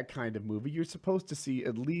that kind of movie. You're supposed to see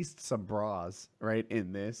at least some bras, right,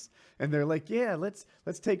 in this. And they're like, yeah, let's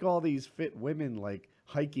take all these fit women like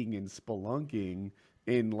hiking and spelunking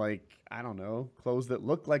in like, I don't know, clothes that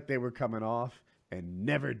looked like they were coming off and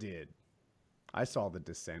never did. I saw The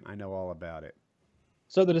Descent. I know all about it.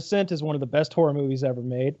 So The Descent is one of the best horror movies ever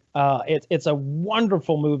made. It's a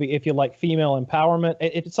wonderful movie if you like female empowerment.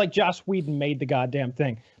 It's like Joss Whedon made the goddamn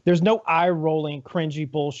thing. There's no eye-rolling, cringy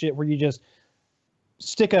bullshit where you just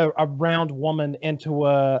stick a round woman into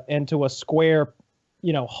a square,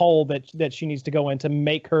 hole that she needs to go in to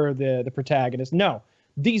make her the protagonist. No,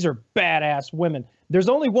 these are badass women. There's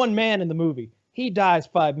only one man in the movie. He dies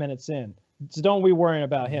 5 minutes in. So don't be worrying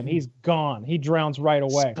about him. He's gone. He drowns right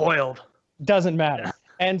away. Spoiled. Doesn't matter. Yeah.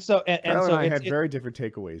 And so I had very different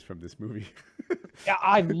takeaways from this movie.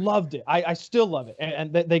 I loved it. I still love it.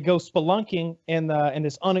 And they go spelunking in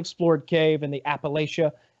this unexplored cave in the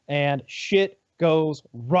Appalachia, and shit goes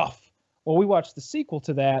rough Well, we watched the sequel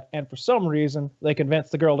to that, and for some reason, they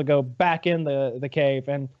convinced the girl to go back in the cave,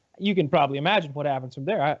 and you can probably imagine what happens from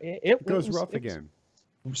there. It goes rough again.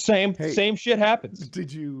 Same shit happens.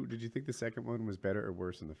 Did you think the second one was better or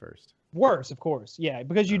worse than the first? Worse, of course. Yeah,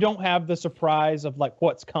 because you don't have the surprise of like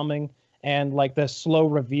what's coming and like the slow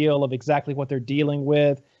reveal of exactly what they're dealing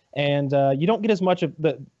with, and you don't get as much of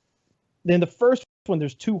the. In the first one,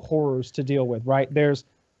 there's two horrors to deal with, right? There's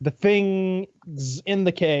the things in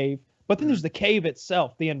the cave, but then there's the cave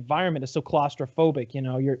itself. The environment is so claustrophobic. You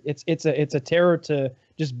know, it's a terror to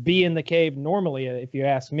just be in the cave normally. If you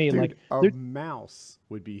ask me, Dude, like a mouse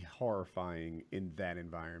would be horrifying in that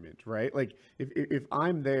environment, right? Like if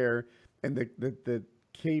I'm there and the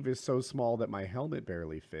cave is so small that my helmet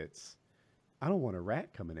barely fits, I don't want a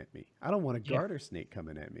rat coming at me. I don't want a garter snake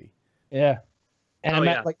coming at me. Yeah. And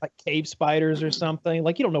like cave spiders or something.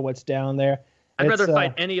 Like you don't know what's down there. I'd rather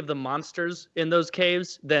fight any of the monsters in those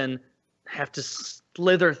caves than have to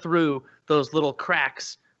slither through those little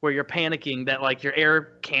cracks where you're panicking that like your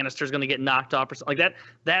air canister is going to get knocked off or something like that.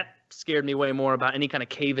 That scared me way more about any kind of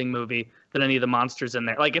caving movie than any of the monsters in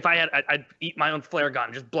there. Like if I'd eat my own flare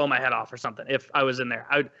gun, just blow my head off or something. If I was in there,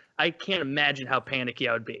 I can't imagine how panicky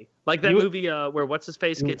I would be. Like that movie where what's his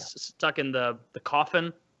face gets stuck in the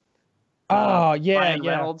coffin. Oh yeah, Ryan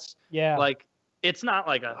Reynolds. Yeah. Like it's not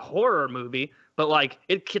like a horror movie, but like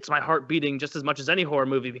it gets my heart beating just as much as any horror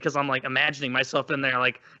movie because I'm like imagining myself in there.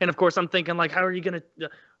 Like, and of course I'm thinking like, how are you gonna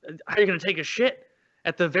take a shit?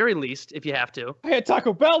 At the very least, if you have to. I had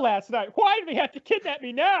Taco Bell last night. Why do they have to kidnap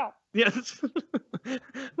me now? Yes.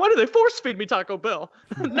 Why do they force feed me Taco Bell?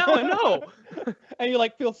 Now I know. And you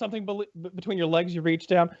like feel something between your legs. You reach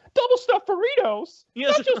down. Double stuffed burritos.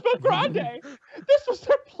 Yes. Not just for Grande. This was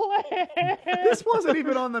their plan. This wasn't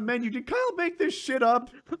even on the menu. Did Kyle make this shit up?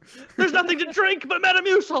 There's nothing to drink but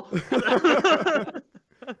Metamucil.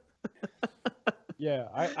 Yeah,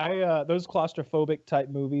 I those claustrophobic type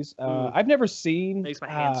movies. I've never seen. Makes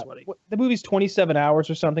my hands sweaty. The movie's 27 hours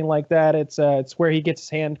or something like that. It's where he gets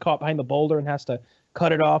his hand caught behind the boulder and has to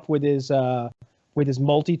cut it off with his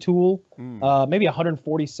multi-tool. Maybe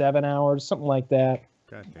 147 hours, something like that.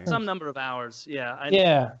 God damn. Some number of hours. Yeah.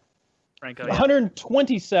 Yeah. Franco.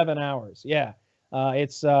 127 hours. Yeah.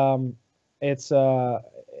 It's a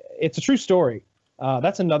true story.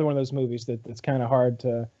 That's another one of those movies that's kind of hard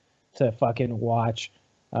to fucking watch.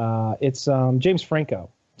 It's James Franco.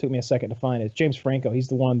 Took me a second to find it. It's James Franco. He's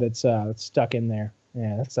the one that's stuck in there.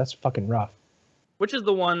 Yeah, that's fucking rough. Which is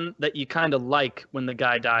the one that you kind of like when the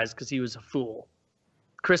guy dies because he was a fool?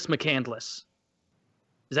 Chris McCandless.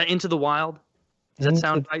 Is that Into the Wild? Does that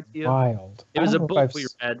sound right to you? Wild. It was a book we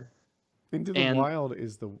read. Into the Wild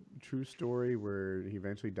is the true story where he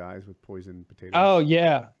eventually dies with poisoned potatoes. Oh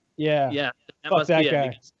yeah. Yeah, that Fuck must that be it. guy.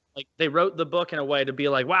 Because, like they wrote the book in a way to be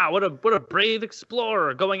like, wow, what a brave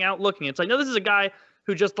explorer going out looking. It's like, no, this is a guy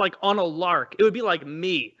who just like on a lark. It would be like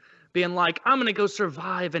me being like, I'm gonna go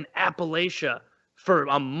survive in Appalachia for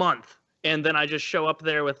a month, and then I just show up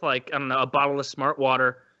there with like, I don't know, a bottle of smart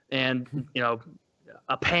water and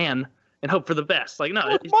a pan and hope for the best. Like,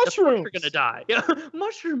 no, mushrooms. You're gonna die. Yeah,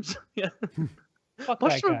 mushrooms. Yeah, Fuck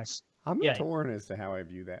mushrooms. I'm torn as to how I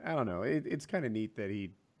view that. I don't know. It's kind of neat that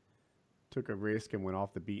he took a risk and went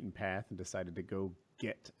off the beaten path and decided to go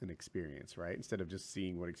get an experience, right? Instead of just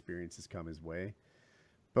seeing what experiences come his way.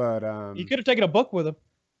 But he could have taken a book with him.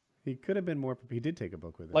 He could have been more. He did take a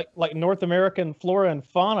book with him, like North American flora and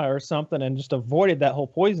fauna or something, and just avoided that whole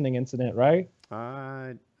poisoning incident, right?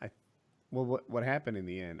 Well, what happened in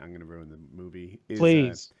the end? I'm going to ruin the movie.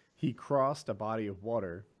 Please. He crossed a body of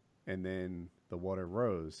water, and then the water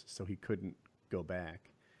rose, so he couldn't go back.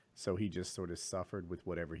 So he just sort of suffered with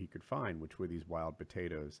whatever he could find, which were these wild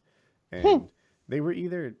potatoes, and they were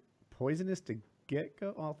either poisonous to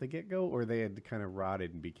off the get-go, or they had kind of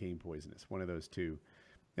rotted and became poisonous. One of those two.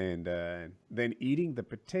 And then eating the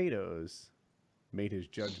potatoes made his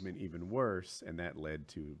judgment even worse, and that led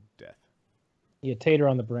to death. Yeah, tater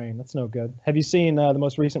on the brain. That's no good. Have you seen the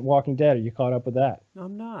most recent Walking Dead? Are you caught up with that? No,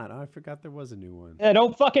 I'm not. I forgot there was a new one. Yeah,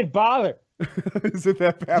 don't fucking bother. Is it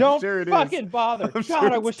that bad? Don't sure it fucking is. bother. I'm God,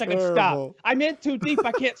 sure I wish I could stop. terrible. I'm in too deep.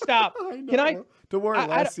 I can't stop. I know. Can I? Don't worry, I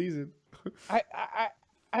last season.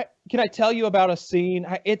 Can I tell you about a scene?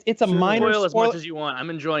 It's a Sure. minor Spoil as spoil. much as you want. I'm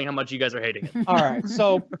enjoying how much you guys are hating it. All right,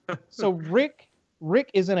 so Rick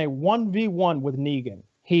is in a 1v1 with Negan.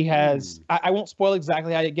 He has I won't spoil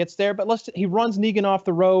exactly how it gets there, but he runs Negan off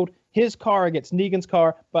the road. His car gets Negan's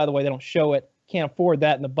car. By the way, they don't show it. Can't afford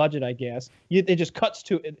that in the budget, I guess. It just cuts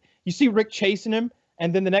to it. You see Rick chasing him,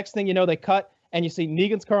 and then the next thing you know, they cut, and you see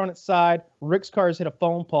Negan's car on its side. Rick's car has hit a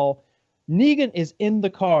phone pole. Negan is in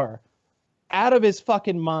the car, out of his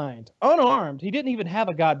fucking mind, unarmed. He didn't even have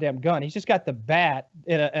a goddamn gun. He's just got the bat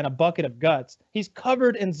and a bucket of guts. He's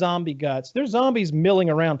covered in zombie guts. There's zombies milling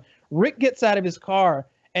around. Rick gets out of his car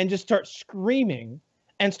and just starts screaming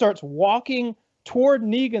and starts walking toward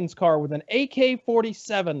Negan's car with an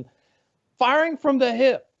AK-47, firing from the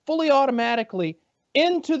hip, fully automatically,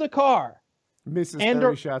 into the car. Misses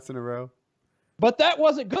 30 shots in a row. But that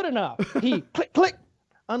wasn't good enough. He click, click,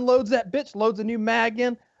 unloads that bitch, loads a new mag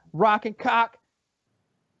in, rock and cock,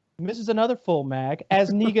 misses another full mag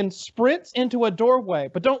as Negan sprints into a doorway.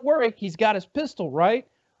 But don't worry, he's got his pistol, right?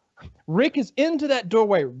 Rick is into that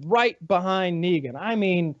doorway right behind Negan. I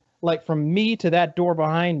mean, like from me to that door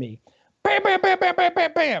behind me. Bam, bam, bam, bam, bam,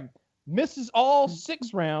 bam, bam. Misses all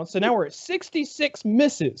 6 rounds. So now we're at 66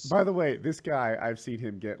 misses. By the way, this guy, I've seen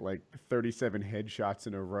him get like 37 headshots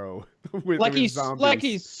in a row with zombies. Like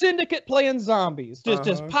he's Syndicate playing zombies,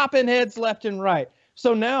 just popping heads left and right.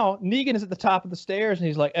 So now Negan is at the top of the stairs and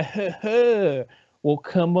he's like, well,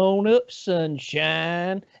 come on up,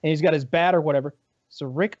 sunshine. And he's got his bat or whatever. So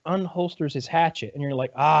Rick unholsters his hatchet and you're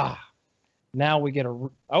like, now we get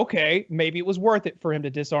okay, maybe it was worth it for him to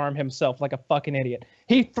disarm himself like a fucking idiot.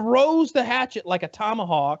 He throws the hatchet like a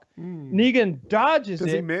tomahawk. Negan dodges it.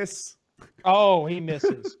 Does he miss? Oh, he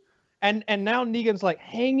misses. and now Negan's like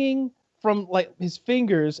hanging from like his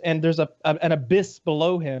fingers and there's an abyss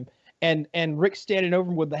below him and Rick's standing over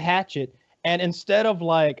him with the hatchet and instead of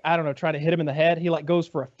like, I don't know, trying to hit him in the head, he like goes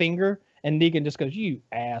for a finger and Negan just goes, you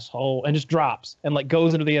asshole, and just drops and like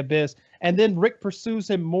goes into the abyss. And then Rick pursues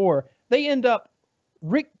him more.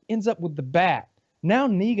 Rick ends up with the bat. Now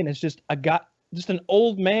Negan is just an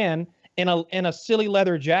old man in a silly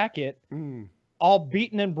leather jacket, all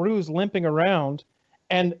beaten and bruised, limping around,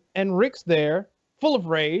 and Rick's there, full of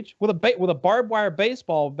rage, with a barbed wire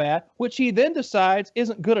baseball bat, which he then decides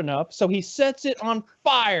isn't good enough, so he sets it on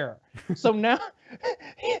fire. So now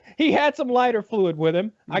he had some lighter fluid with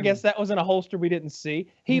him. I guess that was in a holster we didn't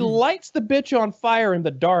see. He lights the bitch on fire in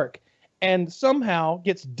the dark. And somehow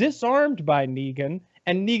gets disarmed by Negan,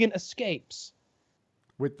 and Negan escapes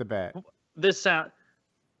with the bat. This sound.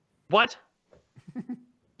 What?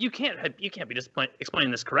 You can't be just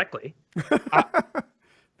explaining this correctly.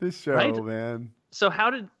 This show, right? Man. So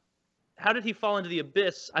how did he fall into the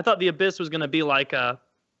abyss? I thought the abyss was going to be like the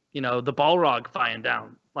Balrog flying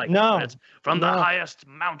down. Like no, it's from the highest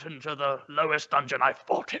mountain to the lowest dungeon. I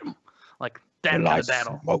fought him. Like down to the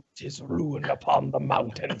battle. Smoked his ruin upon the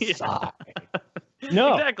mountainside.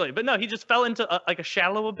 No, exactly. But no, he just fell into like a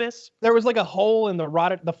shallow abyss. There was like a hole in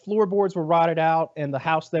the floorboards were rotted out, and the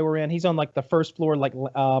house they were in. He's on like the first floor, like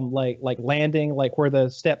landing, like where the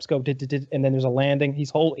steps go, and then there's a landing.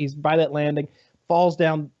 He's by that landing, falls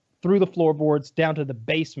down through the floorboards down to the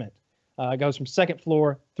basement. Goes from second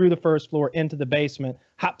floor through the first floor into the basement,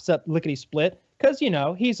 hops up lickety split because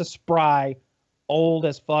he's a spry, old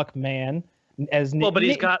as fuck man. But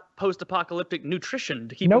he's got post-apocalyptic nutrition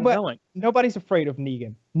to keep him going. Nobody's afraid of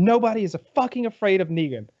Negan. Nobody is fucking afraid of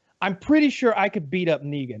Negan. I'm pretty sure I could beat up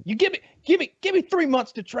Negan. You give me 3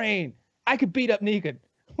 months to train. I could beat up Negan.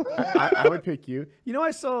 I would pick you.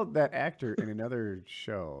 I saw that actor in another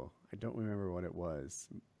show. I don't remember what it was.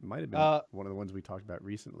 It might have been one of the ones we talked about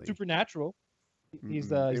recently. Supernatural. He's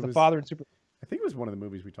the father in Super. I think it was one of the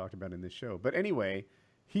movies we talked about in this show. But anyway,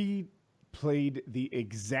 he played the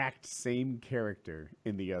exact same character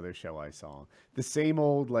in the other show I saw. The same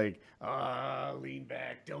old lean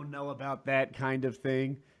back, don't know about that kind of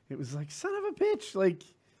thing. It was like, son of a bitch. Like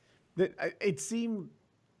that. It seemed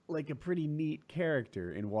like a pretty neat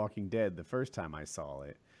character in Walking Dead the first time I saw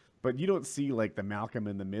it. But you don't see like the Malcolm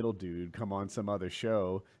in the Middle dude come on some other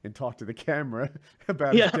show and talk to the camera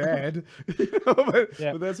about his dad.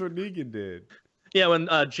 But that's what Negan did. Yeah, when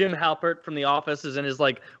Jim Halpert from The Office is in his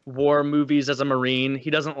war movies as a Marine,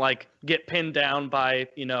 he doesn't get pinned down by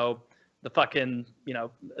the fucking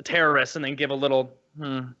terrorists and then give a little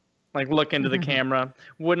look into the camera.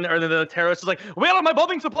 Or the terrorist is like, where are my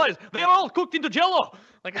bombing supplies? They are all cooked into Jello.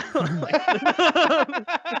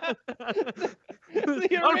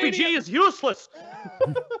 RPG is useless.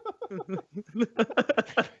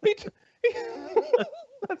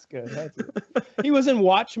 That's good. He was in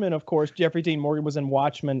Watchmen, of course. Jeffrey Dean Morgan was in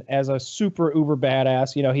Watchmen as a super uber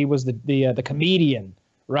badass. He was the comedian,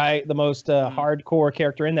 right? The most hardcore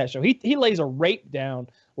character in that show. He lays a rape down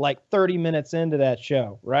 30 minutes into that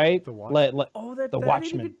show, right? The Watchmen. The Watchmen. I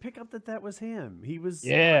didn't even pick up that was him. He was.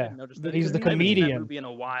 Yeah, he's the comedian. That movie in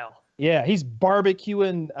a while. Yeah, he's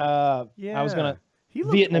barbecuing. I was gonna. He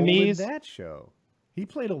looked Vietnamese. old in that show. He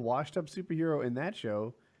played a washed-up superhero in that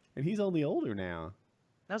show, and he's only older now.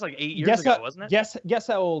 That was 8 years ago, wasn't it? Guess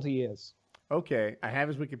how old he is. Okay, I have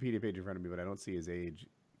his Wikipedia page in front of me, but I don't see his age.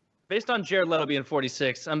 Based on Jared Leto being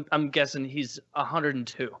 46, I'm guessing he's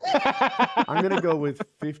 102. I'm gonna go with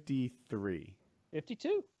 53.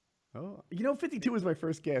 52. Oh, 52 was my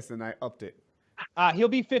first guess, and I upped it. He'll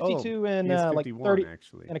be 52 in He is like 51, 30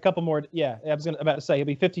 actually. in a couple more. Yeah, I was about to say he'll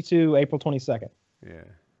be 52 April 22nd. Yeah.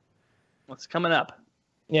 What's coming up?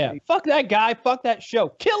 Yeah. Fuck that guy. Fuck that show.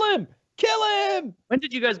 Kill him. Kill him. When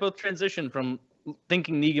did you guys both transition from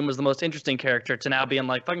thinking Negan was the most interesting character to now being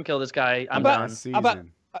like, fucking kill this guy, I'm About- done? Last season. about-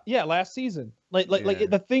 Yeah, last season. Like Yeah.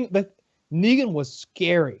 the thing that Negan was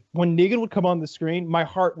scary. When Negan would come on the screen, my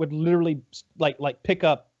heart would literally like pick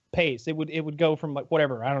up pace. It would go from like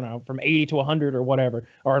whatever, I don't know, from 80 to 100 or whatever,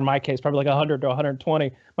 or in my case probably like 100 to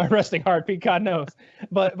 120. My resting heartbeat, God knows.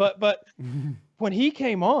 But when he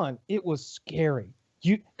came on, it was scary.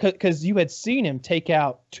 Because you had seen him take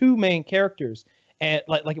out two main characters and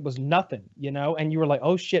like it was nothing, and you were like,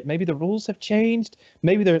 oh shit, maybe the rules have changed.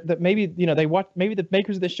 Maybe maybe the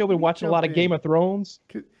makers of this show have been watching a lot of Game of Thrones.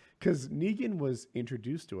 Because Negan was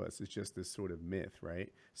introduced to us as just this sort of myth,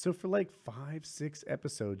 right? So for like 5-6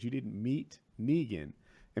 episodes, you didn't meet Negan,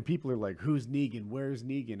 and people are like, "Who's Negan? Where's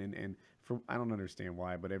Negan?" And I don't understand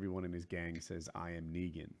why, but everyone in his gang says, "I am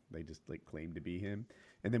Negan." They just like claim to be him.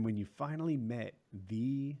 And then when you finally met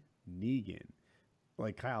the Negan,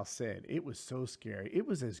 like Kyle said, it was so scary. It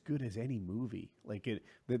was as good as any movie. Like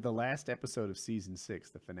the last episode of season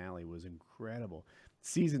 6, the finale, was incredible.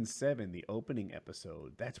 Season 7, the opening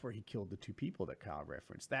episode, that's where he killed the two people that Kyle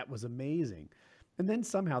referenced. That was amazing. And then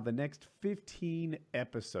somehow the next 15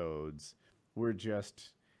 episodes were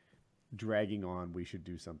just dragging on. We should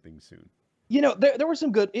do something soon. There were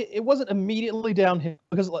some good. It wasn't immediately downhill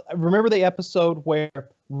because remember the episode where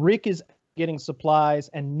Rick is getting supplies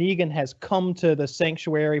and Negan has come to the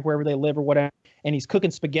sanctuary wherever they live or whatever, and he's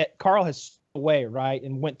cooking spaghetti. Carl has away, right,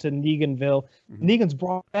 and went to Neganville. Mm-hmm. Negan's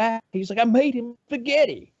brought back. He's like, I made him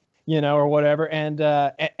spaghetti, or whatever. And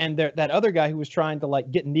that other guy who was trying to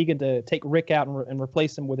like get Negan to take Rick out and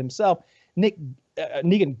replace him with himself,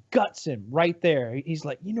 Negan guts him right there. He's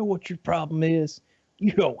like, you know what your problem is?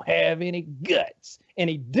 You don't have any guts. And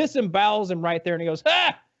he disembowels him right there, and he goes,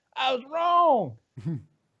 "Ha! I was wrong.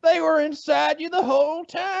 They were inside you the whole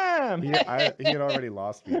time." He had already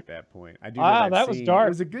lost me at that point. I do know that scene. was dark. It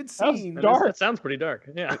was a good scene. That sounds pretty dark.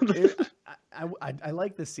 Yeah. I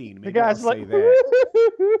like the scene. Maybe the guy's I'll like, say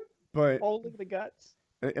that. But holding the guts.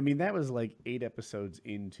 I mean, that was like 8 episodes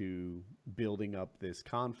into building up this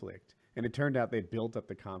conflict. And it turned out they built up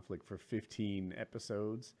the conflict for 15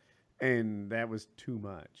 episodes. And that was too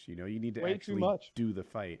much. You need to actually do the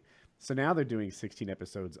fight. So now they're doing 16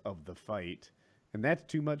 episodes of the fight. And that's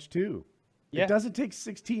too much too. Yeah. It doesn't take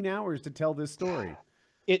 16 hours to tell this story.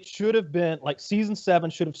 It should have been like season 7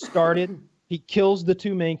 should have started. He kills the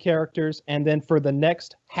two main characters, and then for the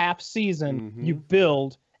next half season, you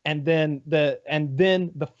build, and then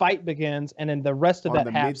the fight begins, and then the rest of that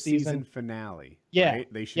half season finale. Yeah,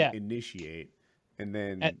 right? They should initiate, and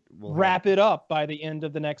then we'll wrap it up by the end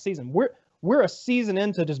of the next season. We're a season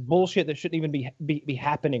into just bullshit that shouldn't even be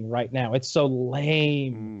happening right now. It's so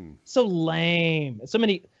lame. So lame. So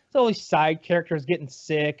all these side characters getting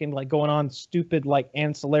sick and like going on stupid like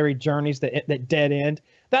ancillary journeys that dead end.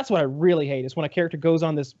 That's what I really hate is when a character goes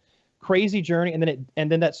on this crazy journey and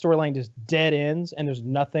then that storyline just dead ends and there's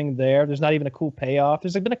nothing there. There's not even a cool payoff.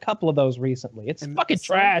 There's been a couple of those recently. It's fucking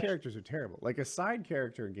trash. Characters are terrible. Like a side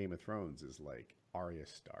character in Game of Thrones is like Arya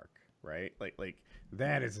Stark, right? Like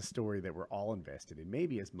that is a story that we're all invested in,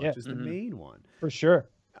 maybe as much as the main one. For sure.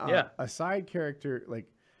 A side character, like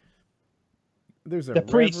there's a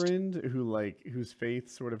reverend whose faith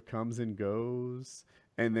sort of comes and goes,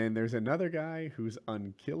 and then there's another guy who's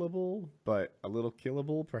unkillable but a little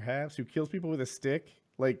killable perhaps, who kills people with a stick.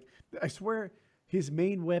 Like I swear his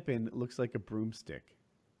main weapon looks like a broomstick.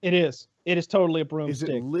 It is totally a broomstick.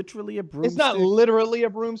 Is it literally a broomstick? It's not literally a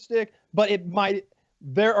broomstick, but it might.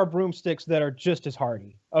 There are broomsticks that are just as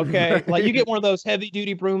hardy. Okay, right. Like you get one of those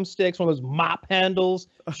heavy-duty broomsticks, one of those mop handles,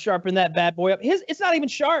 sharpen that bad boy up. It's not even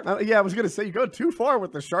sharp. Yeah, I was gonna say you go too far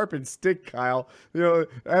with the sharpened stick, Kyle.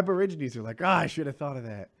 Aborigines are like, I should have thought of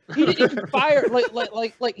that. He didn't even fire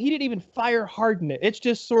like he didn't even fire harden it. It's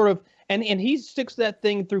just sort of and he sticks that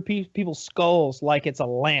thing through people's skulls like it's a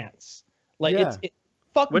lance. Like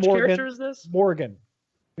fuck. Which Morgan. character is this? Morgan.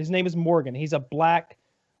 His name is Morgan. He's a black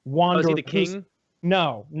wanderer. Is he the king?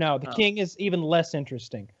 No. The king is even less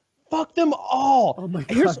interesting. Fuck them all. Oh my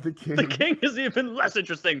god, the king. The king is even less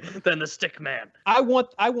interesting than the stick man. I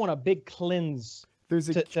want a big cleanse. There's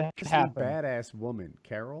a to happen. Badass woman,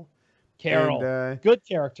 Carol. And, good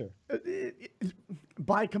character.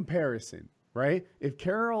 By comparison, right? If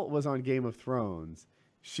Carol was on Game of Thrones,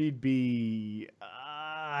 she'd be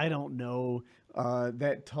I don't know,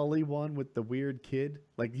 that Tully one with the weird kid.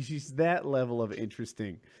 Like she's that level of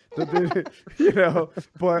interesting. You know,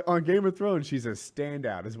 but on Game of Thrones, she's a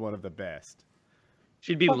standout as one of the best.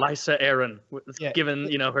 She'd be Lysa Arryn, Yeah. given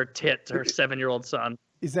her tit to her 7-year-old son.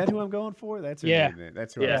 Is that who I'm going for? That's her Yeah. name. Then.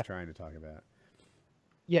 That's who I was trying to talk about.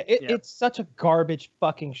 Yeah, Yeah. it's such a garbage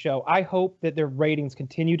fucking show. I hope that their ratings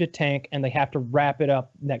continue to tank and they have to wrap it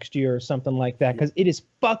up next year or something like that because it is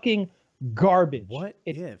fucking garbage. What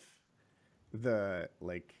if the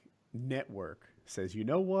network says, you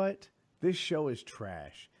know what, this show is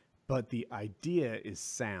trash, but the idea is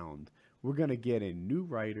sound. We're gonna get in new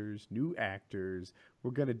writers, new actors.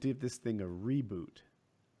 We're gonna give this thing a reboot.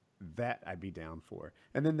 That I'd be down for.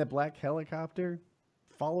 And then the Black Helicopter.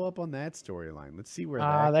 Follow up on that storyline. Let's see where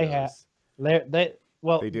that they goes.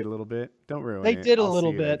 have. They did a little bit. Don't ruin They it. did a I'll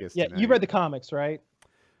little see it, I bit. guess, Yeah, you tonight. read the comics, right?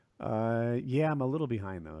 Yeah, I'm a little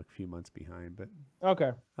behind though, a few months behind, but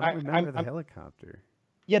Okay. I don't remember the I'm- helicopter.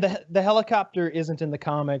 yeah, the helicopter isn't in the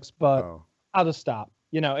comics, but Oh, I'll just stop.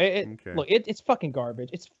 You know, Okay. look, it's fucking garbage.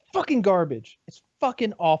 It's fucking garbage. It's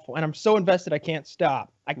fucking awful, and I'm so invested I can't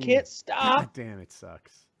stop. I can't stop. God damn, it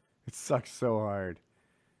sucks. It sucks so hard.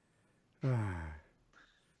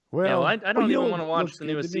 Well, I don't you even know want to what watch looks the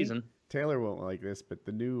good newest to me? season. Taylor won't like this, but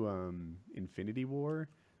the new Infinity War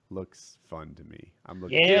looks fun to me. I'm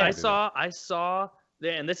looking. Yeah. Dude, forward to it. I saw,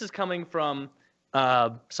 and this is coming from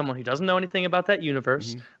someone who doesn't know anything about that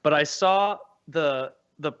universe, Mhm. but I saw the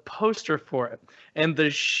poster for it and the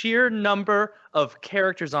sheer number of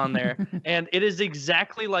characters on there, and it is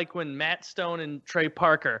exactly like when Matt Stone and Trey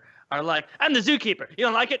Parker are like, "I'm the zookeeper. You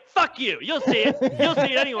don't like it? Fuck you. You'll see it. You'll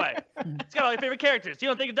see it anyway. It's got all your favorite characters. You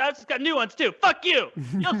don't think it does? It's got new ones too. Fuck you.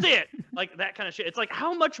 You'll see it." Like that kind of shit. It's like,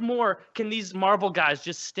 how much more can these Marvel guys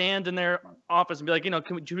just stand in their office and be like,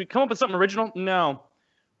 should we come up with something original? No.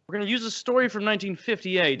 We're going to use a story from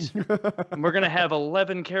 1958, and we're going to have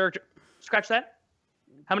 11 characters. Scratch that.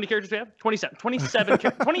 How many characters do we have? 27.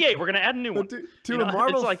 28. We're going to add a new one. But to You a know, it's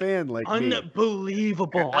Marvel like fan like me,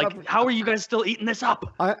 Unbelievable. I Like, don't- how are you guys still eating this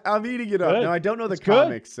up? I'm eating it up. Good. Now I don't know the It's good.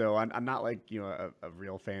 comics, so I'm not like a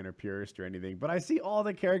real fan or purist or anything. But I see all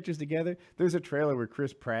the characters together. There's a trailer where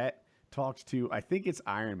Chris Pratt talks to, I think it's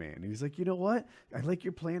Iron Man, and he's like, you know what? I like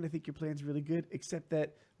your plan. I think your plan's really good, except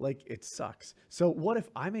that it sucks. So what if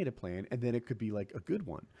I made a plan and then it could be like a good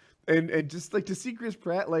one? And just to see Chris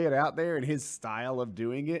Pratt lay it out there and his style of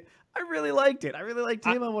doing it, I really liked it. I really liked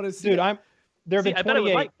him. I want to see Dude, it. there have See, been I bet it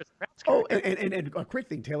would 28. like Chris Pratt's Oh, character. and a quick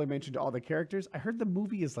thing, Taylor mentioned all the characters. I heard the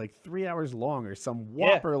movie is like 3 hours long or some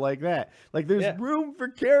whopper like that. Like there's Yeah. room for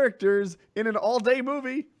characters in an all-day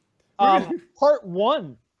movie. We're gonna- Part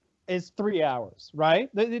 1 is 3 hours, right?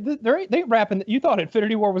 They wrapping. You thought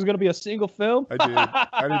Infinity War was going to be a single film? I did.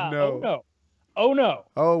 I didn't know. Oh no. Oh no.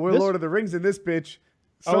 Oh, we're This- Lord of the Rings in this bitch.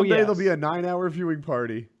 Oh, Someday yes. there'll be a 9-hour viewing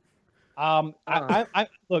party.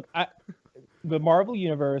 The Marvel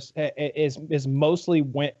universe is mostly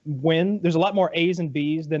when there's a lot more A's and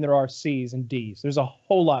B's than there are C's and D's. There's a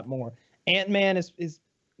whole lot more. Ant-Man is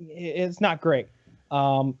it's not great.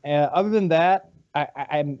 Other than that,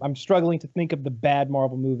 I'm struggling to think of the bad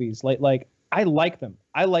Marvel movies. Like I like them.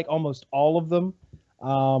 I like almost all of them.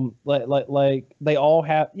 Like they all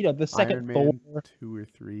have, the second Iron Man Thor 2 or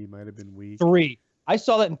 3 might have been weak. 3. I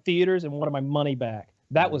saw that in theaters and wanted my money back.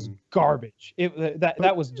 That was garbage.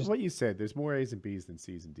 That was just what you said. There's more A's and B's than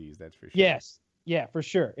C's and D's. That's for sure. yes. Yeah, for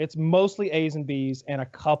sure. It's mostly A's and B's and a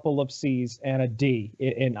couple of C's and a D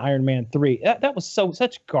in Iron Man 3. That was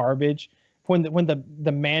such garbage. When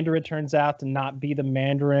the Mandarin turns out to not be the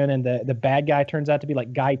Mandarin and the bad guy turns out to be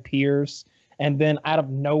like Guy Pearce, and then out of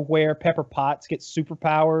nowhere Pepper Potts gets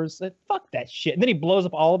superpowers. Fuck that shit. And then he blows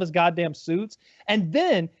up all of his goddamn suits. And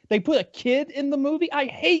then they put a kid in the movie. I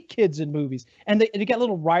hate kids in movies. And they got a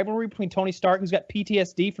little rivalry between Tony Stark, who's got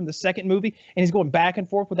PTSD from the second movie, and he's going back and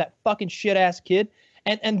forth with that fucking shit ass kid.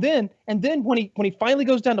 And then when he finally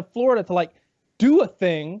goes down to Florida to do a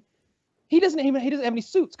thing, he doesn't have any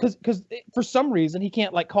suits because for some reason he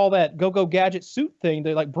can't call that go gadget suit thing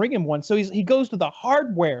to bring him one. So he goes to the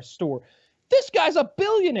hardware store. This guy's a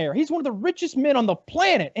billionaire. He's one of the richest men on the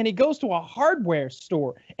planet, and he goes to a hardware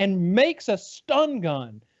store and makes a stun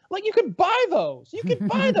gun. You can buy those. You can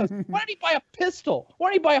buy those. Why don't he buy a pistol? Why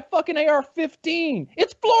don't he buy a fucking AR-15?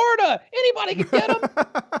 It's Florida. Anybody can get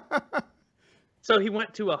them. So he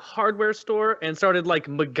went to a hardware store and started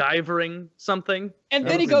MacGyvering something. And I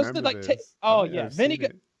then don't he goes to remember this. oh I've yeah. never Then seen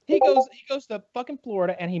it. he goes to fucking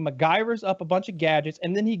Florida and he MacGyvers up a bunch of gadgets,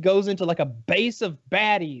 and then he goes into a base of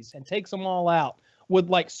baddies and takes them all out. with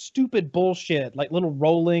like stupid bullshit, like little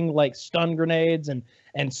rolling like stun grenades and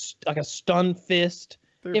like a stun fist.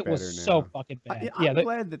 They're It was better so now. fucking bad. I'm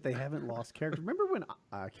glad that they haven't lost character. Remember when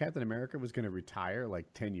Captain America was going to retire like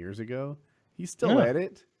 10 years ago? He's still Yeah. at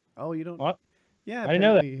it. Oh, you don't? What? Yeah, I didn't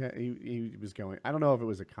know that. apparently he was going. I don't know if it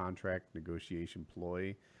was a contract negotiation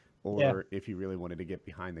ploy or if he really wanted to get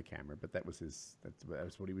behind the camera, but that was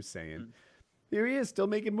that's what he was saying. Here he is, still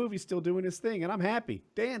making movies, still doing his thing, and I'm happy.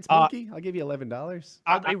 Dance, monkey. I'll give you $11.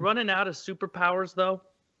 Are they running out of superpowers though?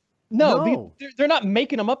 No, No. they're not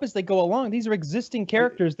making them up as they go along. These are existing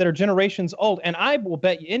characters that are generations old, and I will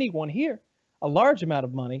bet you anyone here a large amount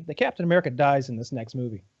of money that Captain America dies in this next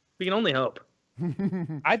movie. We can only hope.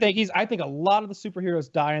 I think a lot of the superheroes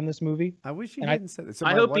die in this movie. I wish he And hadn't said that. So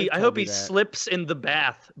I my hope wife he told me that. slips in the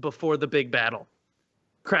bath before the big battle,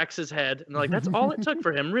 cracks his head, and they're like, that's all it took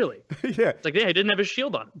for him, really. Yeah. It's like, yeah, he didn't have his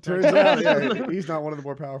shield on. Turns out, yeah, he's not one of the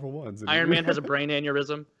more powerful ones. Iron Man has a brain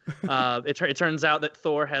aneurysm. It turns out that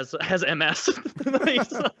Thor has MS.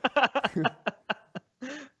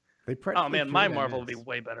 They Oh man, my cured Marvel would MS. be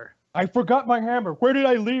way better. I forgot my hammer. Where did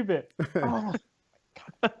I leave it? Oh,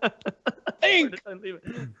 Where Ink! did I leave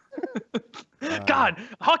it? God,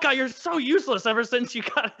 Hawkeye, you're so useless ever since you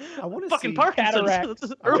got I want to fucking see Parkinson's.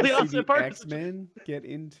 cataracts. Early I wanna see onset the Parkinson's. X-Men get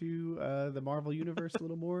into the Marvel universe a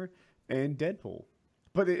little more, and Deadpool.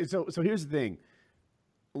 But so here's the thing.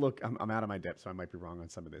 Look, I'm out of my depth, so I might be wrong on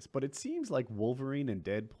some of this, but it seems like Wolverine and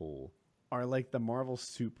Deadpool are like the Marvel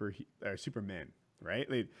Supermen, right?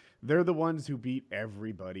 They're the ones who beat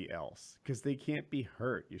everybody else because they can't be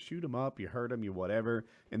hurt. You shoot them up, you hurt them, you whatever,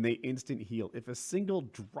 and they instant heal. If a single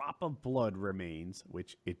drop of blood remains,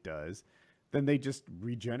 which it does, then they just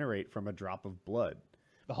regenerate from a drop of blood.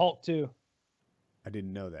 The Hulk too. I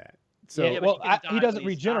didn't know that. So Yeah, but well, you can die he when doesn't he's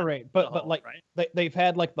regenerate, not but the Hulk, like right? they've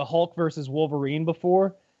had like the Hulk versus Wolverine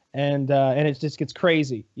before, and it just gets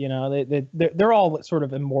crazy. You know, they're all sort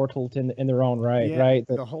of immortal in their own right, yeah, right?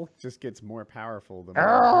 the Hulk just gets more powerful the more you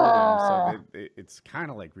hurt him, so it's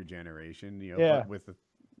kind of like regeneration, Yeah. but with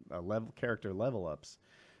a character level ups,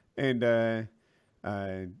 and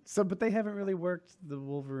but they haven't really worked the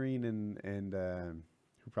Wolverine and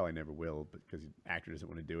who probably never will, but because the actor doesn't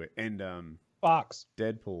want to do it, and Fox.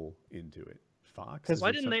 Deadpool into it. Fox. 'Cause Is Why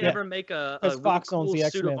there didn't they something- ever make a Because really Fox cool owns the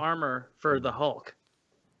suit of X-Men. armor for the Hulk?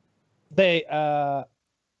 They Well,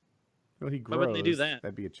 he Why grows. wouldn't they do that?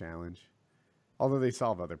 That'd be a challenge. Although they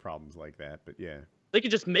solve other problems like that, but yeah. They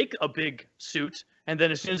could just make a big suit, and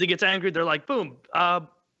then as soon as he gets angry, they're like, boom,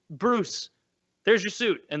 Bruce, there's your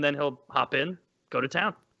suit. And then he'll hop in, go to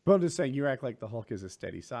town. But I'm just saying, you act like the Hulk is a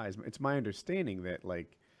steady size. It's my understanding that,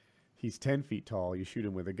 like, he's 10 feet tall. You shoot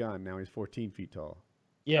him with a gun. Now he's 14 feet tall.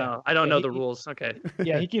 yeah I don't Yeah, know he- the rules. Okay.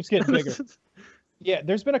 yeah he keeps getting bigger. Yeah,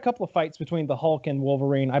 there's been a couple of fights between the Hulk and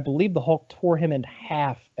Wolverine. I believe the Hulk tore him in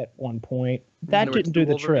half at one point. That There were didn't two do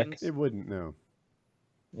the trick. Wolverines? It wouldn't, no.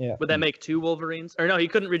 Yeah. Would that make two Wolverines? Or no, he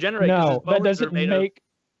couldn't regenerate. 'cause his No, that bones are doesn't made of- make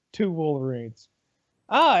two Wolverines.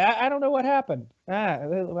 I don't know what happened. Yeah,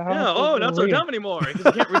 oh, not so dumb anymore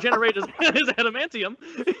because he can't regenerate his adamantium.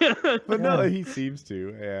 But no, Yeah. he seems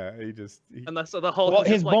to. Yeah, And so the Hulk Well, is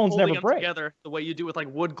just his like bones holding never them break. together the way you do with like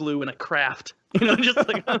wood glue in a craft. You know, just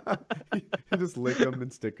like you just lick them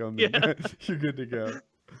and stick them. Yeah. And you're good to go.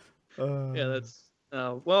 yeah, that's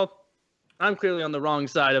well. I'm clearly on the wrong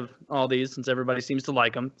side of all these since everybody seems to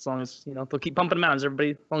like them. As long as they'll keep pumping them out. As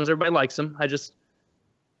long as everybody likes them, I just,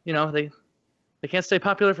 they can't stay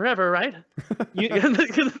popular forever, right?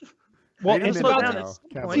 Well, Hang it's in about there to- now, See,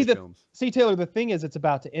 Cowboy the- films. See, Taylor, the thing is, it's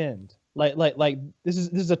about to end. Like this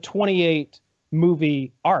is a 28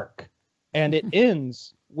 movie arc, and it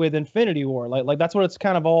ends with Infinity War. Like that's what it's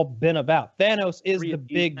kind of all been about. Thanos is Three the of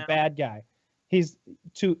these big now? bad guy. He's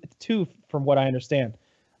two from what I understand.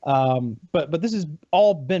 But this has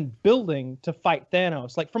all been building to fight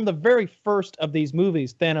Thanos. Like from the very first of these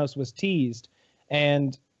movies, Thanos was teased,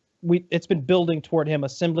 and it's been building toward him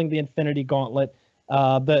assembling the Infinity Gauntlet.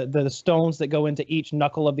 The stones that go into each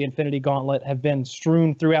knuckle of the Infinity Gauntlet have been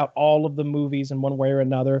strewn throughout all of the movies in one way or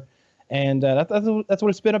another, and that's what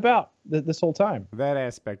it's been about this whole time. That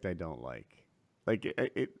aspect I don't like. Like,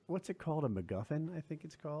 what's it called? A MacGuffin, I think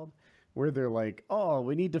it's called? Where they're like, oh,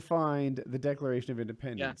 we need to find the Declaration of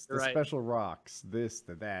Independence, the you're right. special rocks, this,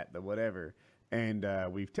 the that, the whatever. And I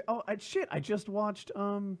just watched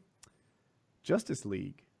Justice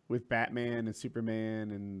League with Batman and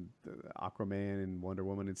Superman and Aquaman and Wonder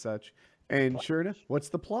Woman and such. And sure enough, what's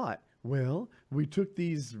the plot? Well, we took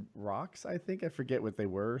these rocks, I forget what they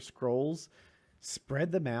were, scrolls,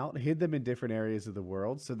 spread them out, hid them in different areas of the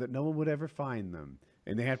world so that no one would ever find them.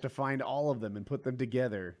 And they have to find all of them and put them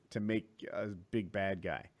together to make a big bad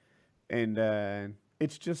guy. and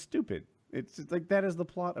it's just stupid. It's just like that is the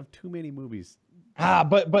plot of too many movies.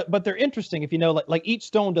 But they're interesting if you know like each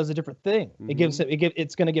stone does a different thing.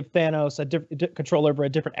 It's going to give Thanos a different control over a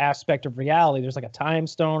different aspect of reality. There's like a time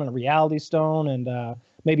stone and a reality stone and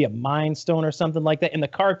maybe a mind stone or something like that. In the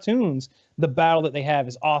cartoons, the battle that they have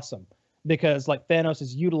is awesome because like Thanos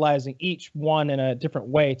is utilizing each one in a different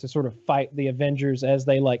way to sort of fight the Avengers as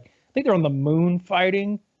they I think they're on the moon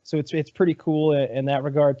fighting. So it's pretty cool in that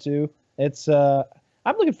regard too. It's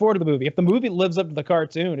I'm looking forward to the movie. If the movie lives up to the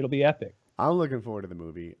cartoon, it'll be epic. I'm looking forward to the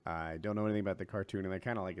movie. I don't know anything about the cartoon, and I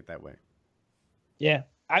kind of like it that way. Yeah,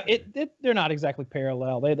 they're not exactly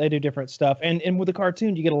parallel. They do different stuff, and with the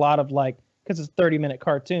cartoon, you get a lot of because it's a 30-minute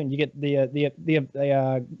cartoon, you get the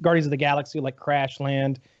Guardians of the Galaxy like crash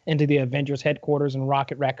land into the Avengers headquarters, and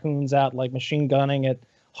Rocket Raccoon's out like machine gunning at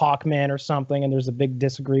Hawkman or something, and there's a big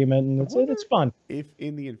disagreement, and it's fun. If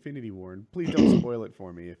in the Infinity War, and please don't spoil it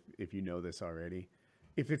for me if you know this already.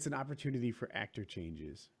 If it's an opportunity for actor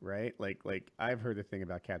changes, right? Like I've heard the thing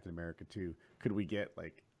about Captain America too. Could we get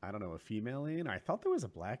I don't know, a female in? I thought there was a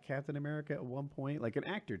black Captain America at one point, like an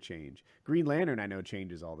actor change. Green Lantern I know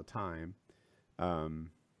changes all the time.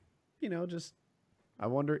 Just I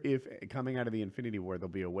wonder if coming out of the Infinity War there'll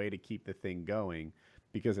be a way to keep the thing going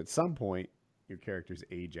because at some point your characters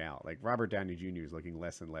age out. Like Robert Downey Jr. is looking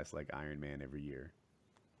less and less like Iron Man every year.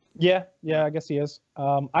 Yeah, I guess he is.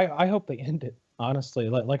 I hope they end it. Honestly,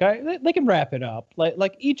 they can wrap it up.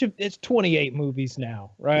 Like each of it's 28 movies now,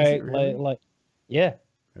 right? Really? Yeah.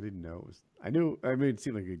 I didn't know it was. I knew. I mean, it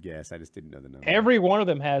seemed like a good guess. I just didn't know the number. Every one of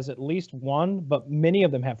them has at least one, but many of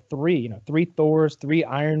them have three. You know, 3 Thors, 3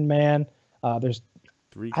 Iron Man. There's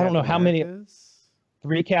 3. I don't know how many. Americas?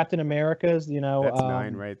 3 Captain Americas. You know, that's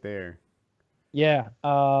 9 right there. Yeah.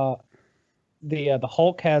 The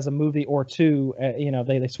Hulk has a movie or two.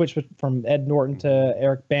 They switched from Ed Norton to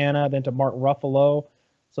Eric Bana, then to Mark Ruffalo.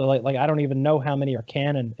 So like I don't even know how many are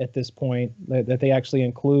canon at this point that they actually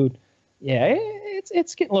include. Yeah,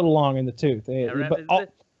 it's getting a little long in the tooth.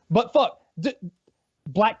 But fuck,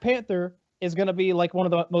 Black Panther is going to be like one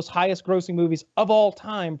of the most highest grossing movies of all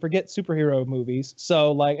time. Forget superhero movies.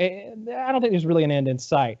 So I don't think there's really an end in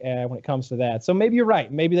sight when it comes to that. So maybe you're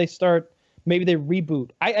right. Maybe they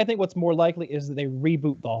reboot. I think what's more likely is that they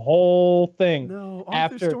reboot the whole thing. No,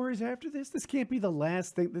 aren't there stories after this? This can't be the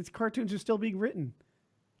last thing. These cartoons are still being written.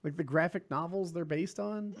 Like the graphic novels they're based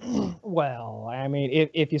on? Well, I mean,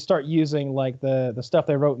 if you start using like the stuff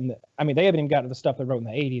they wrote they haven't even gotten to the stuff they wrote in the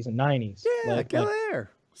 80s and 90s. Yeah, go there.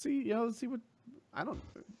 See what I don't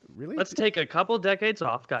really. Let's take a couple decades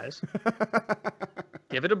off, guys.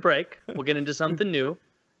 Give it a break. We'll get into something new.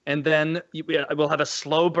 And then we'll have a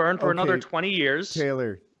slow burn for another 20 years.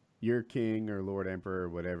 Taylor, you're king or Lord Emperor or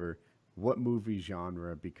whatever. What movie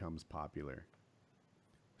genre becomes popular?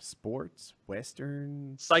 Sports,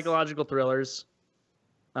 westerns, psychological thrillers.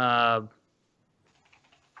 I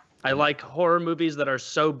like horror movies that are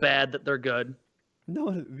so bad that they're good.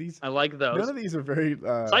 No, these. I like those. None of these are very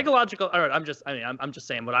psychological. All right, I'm just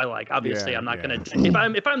saying what I like. Obviously, I'm not gonna.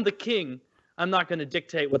 If I'm the king, I'm not going to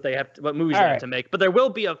dictate what movies they have to make, but there will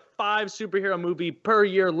be a 5 superhero movie per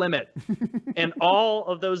year limit, and all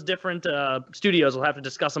of those different studios will have to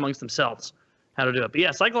discuss amongst themselves how to do it. But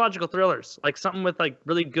yeah, psychological thrillers, like something with like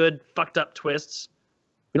really good fucked up twists.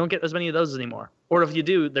 We don't get as many of those anymore, or if you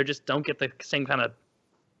do, they just don't get the same kind of,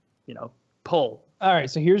 pull. All right,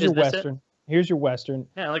 so here's your western. Here's your western.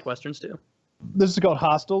 Yeah, I like westerns too. This is called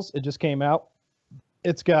Hostiles. It just came out.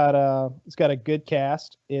 It's got a good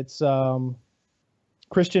cast. It's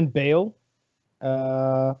Christian Bale.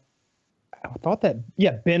 I thought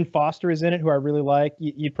that Ben Foster is in it, who I really like.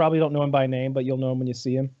 You probably don't know him by name, but you'll know him when you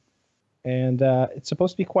see him. And it's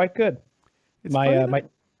supposed to be quite good. My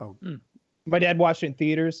dad watched it in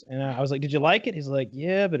theaters, and I was like, "Did you like it?" He's like,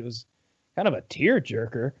 "Yeah, but it was kind of a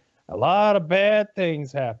tearjerker. A lot of bad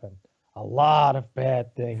things happen. A lot of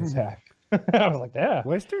bad things happen." I was like, yeah.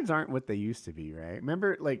 Westerns aren't what they used to be, right?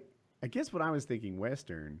 Remember, I guess when I was thinking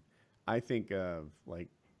Western, I think of like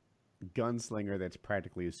gunslinger that's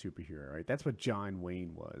practically a superhero, right? That's what John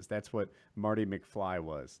Wayne was. That's what Marty McFly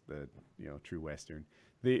was, the true Western.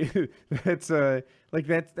 That's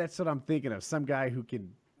what I'm thinking of. Some guy who can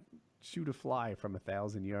shoot a fly from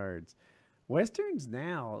 1,000 yards. Westerns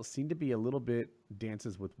now seem to be a little bit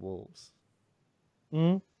Dances with Wolves.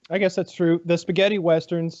 I guess that's true. The spaghetti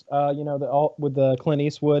westerns, with the Clint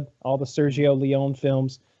Eastwood, all the Sergio Leone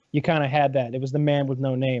films, you kind of had that. It was the man with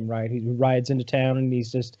no name, right? He rides into town and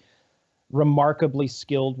he's just remarkably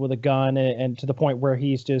skilled with a gun, and to the point where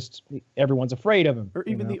everyone's afraid of him. Or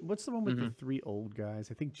even what's the one with the 3 old guys?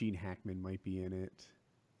 I think Gene Hackman might be in it.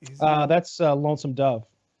 That's Lonesome Dove.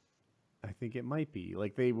 I think it might be.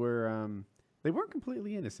 Like they weren't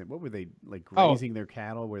completely innocent. What were they, like Oh. grazing their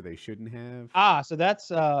cattle where they shouldn't have? So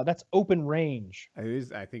that's Open Range. It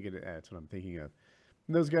is. I think that's what I'm thinking of.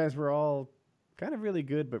 And those guys were all kind of really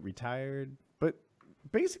good, but retired. But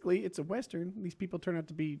basically, it's a western. These people turn out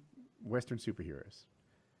to be western superheroes.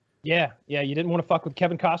 Yeah, you didn't want to fuck with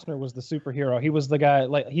Kevin Costner was the superhero. He was the guy,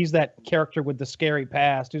 like he's that character with the scary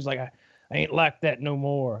past who's like, I ain't like that no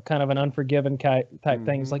more. Kind of an Unforgiven type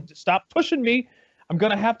thing. He's like, stop pushing me. I'm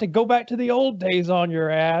gonna have to go back to the old days on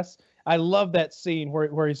your ass. I love that scene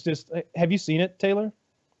where he's just. Have you seen it, Taylor?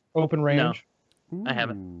 Open Range. I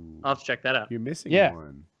haven't. Ooh, I'll have to check that out. You're missing Yeah.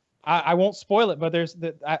 one. I won't spoil it, but there's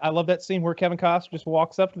that. I love that scene where Kevin Costner just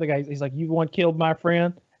walks up to the guy. He's like, "You one killed my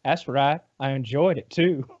friend." That's right. I enjoyed it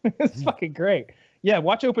too. It's fucking great. Yeah,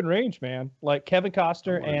 watch Open Range, man. Like Kevin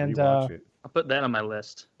Costner I wanna and rewatch it. I'll put that on my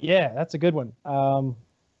list. yeah, that's a good one.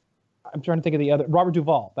 I'm trying to think of the other. Robert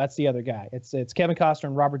Duvall. That's the other guy. It's Kevin Costner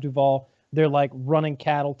and Robert Duvall. They're like running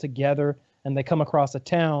cattle together, and they come across a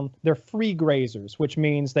town. They're free grazers, which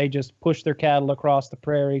means they just push their cattle across the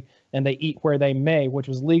prairie and they eat where they may, which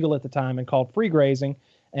was legal at the time and called free grazing.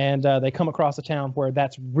 And they come across a town where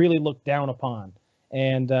that's really looked down upon,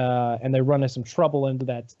 and they run into some trouble in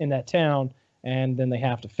that town, and then they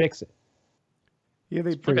have to fix it. Yeah,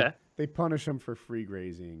 Okay. they punish them for free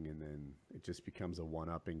grazing, and then it just becomes a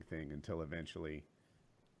one-upping thing until eventually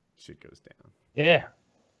shit goes down. Yeah,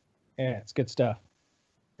 it's good stuff.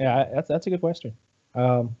 Yeah, that's a good western.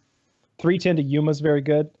 310 to Yuma's very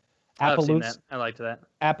good. I've seen Appaloosa, that. I liked that.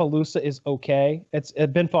 Appaloosa is okay. It's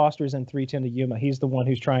Ben Foster's in 310 to Yuma. He's the one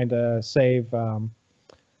who's trying to save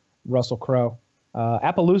Russell Crowe.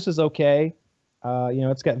 Appaloosa's okay.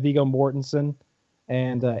 It's got Viggo Mortensen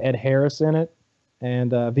and Ed Harris in it.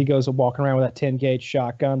 And Viggo's walking around with that 10-gauge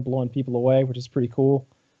shotgun blowing people away, which is pretty cool.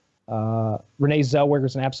 Renee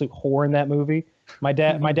Zellweger's an absolute whore in that movie. My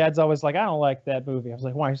dad's always like, I don't like that movie. I was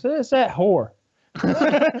like, why? He said, it's that whore.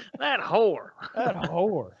 That whore. That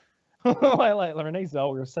whore. like Renee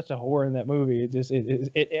Zellweger is such a whore in that movie.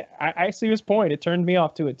 I see his point. It turned me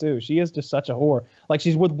off to it too. She is just such a whore. Like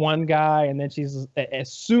she's with one guy, and then she's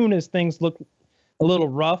as soon as things look a little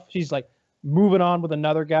rough, she's like moving on with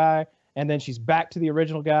another guy, and then she's back to the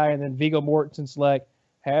original guy, and then Viggo Mortensen's like,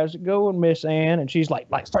 "How's it going, Miss Ann?" And she's like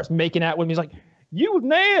starts making out with me. He's like, "You with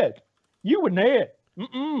Ned? You with Ned?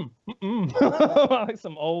 Like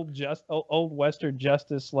some old Western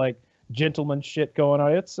justice like gentleman shit going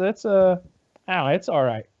on. It's all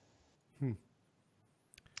right.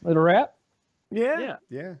 Little wrap. Yeah.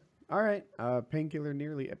 All right. Painkiller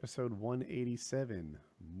Nearly, episode 187,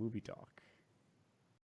 movie talk.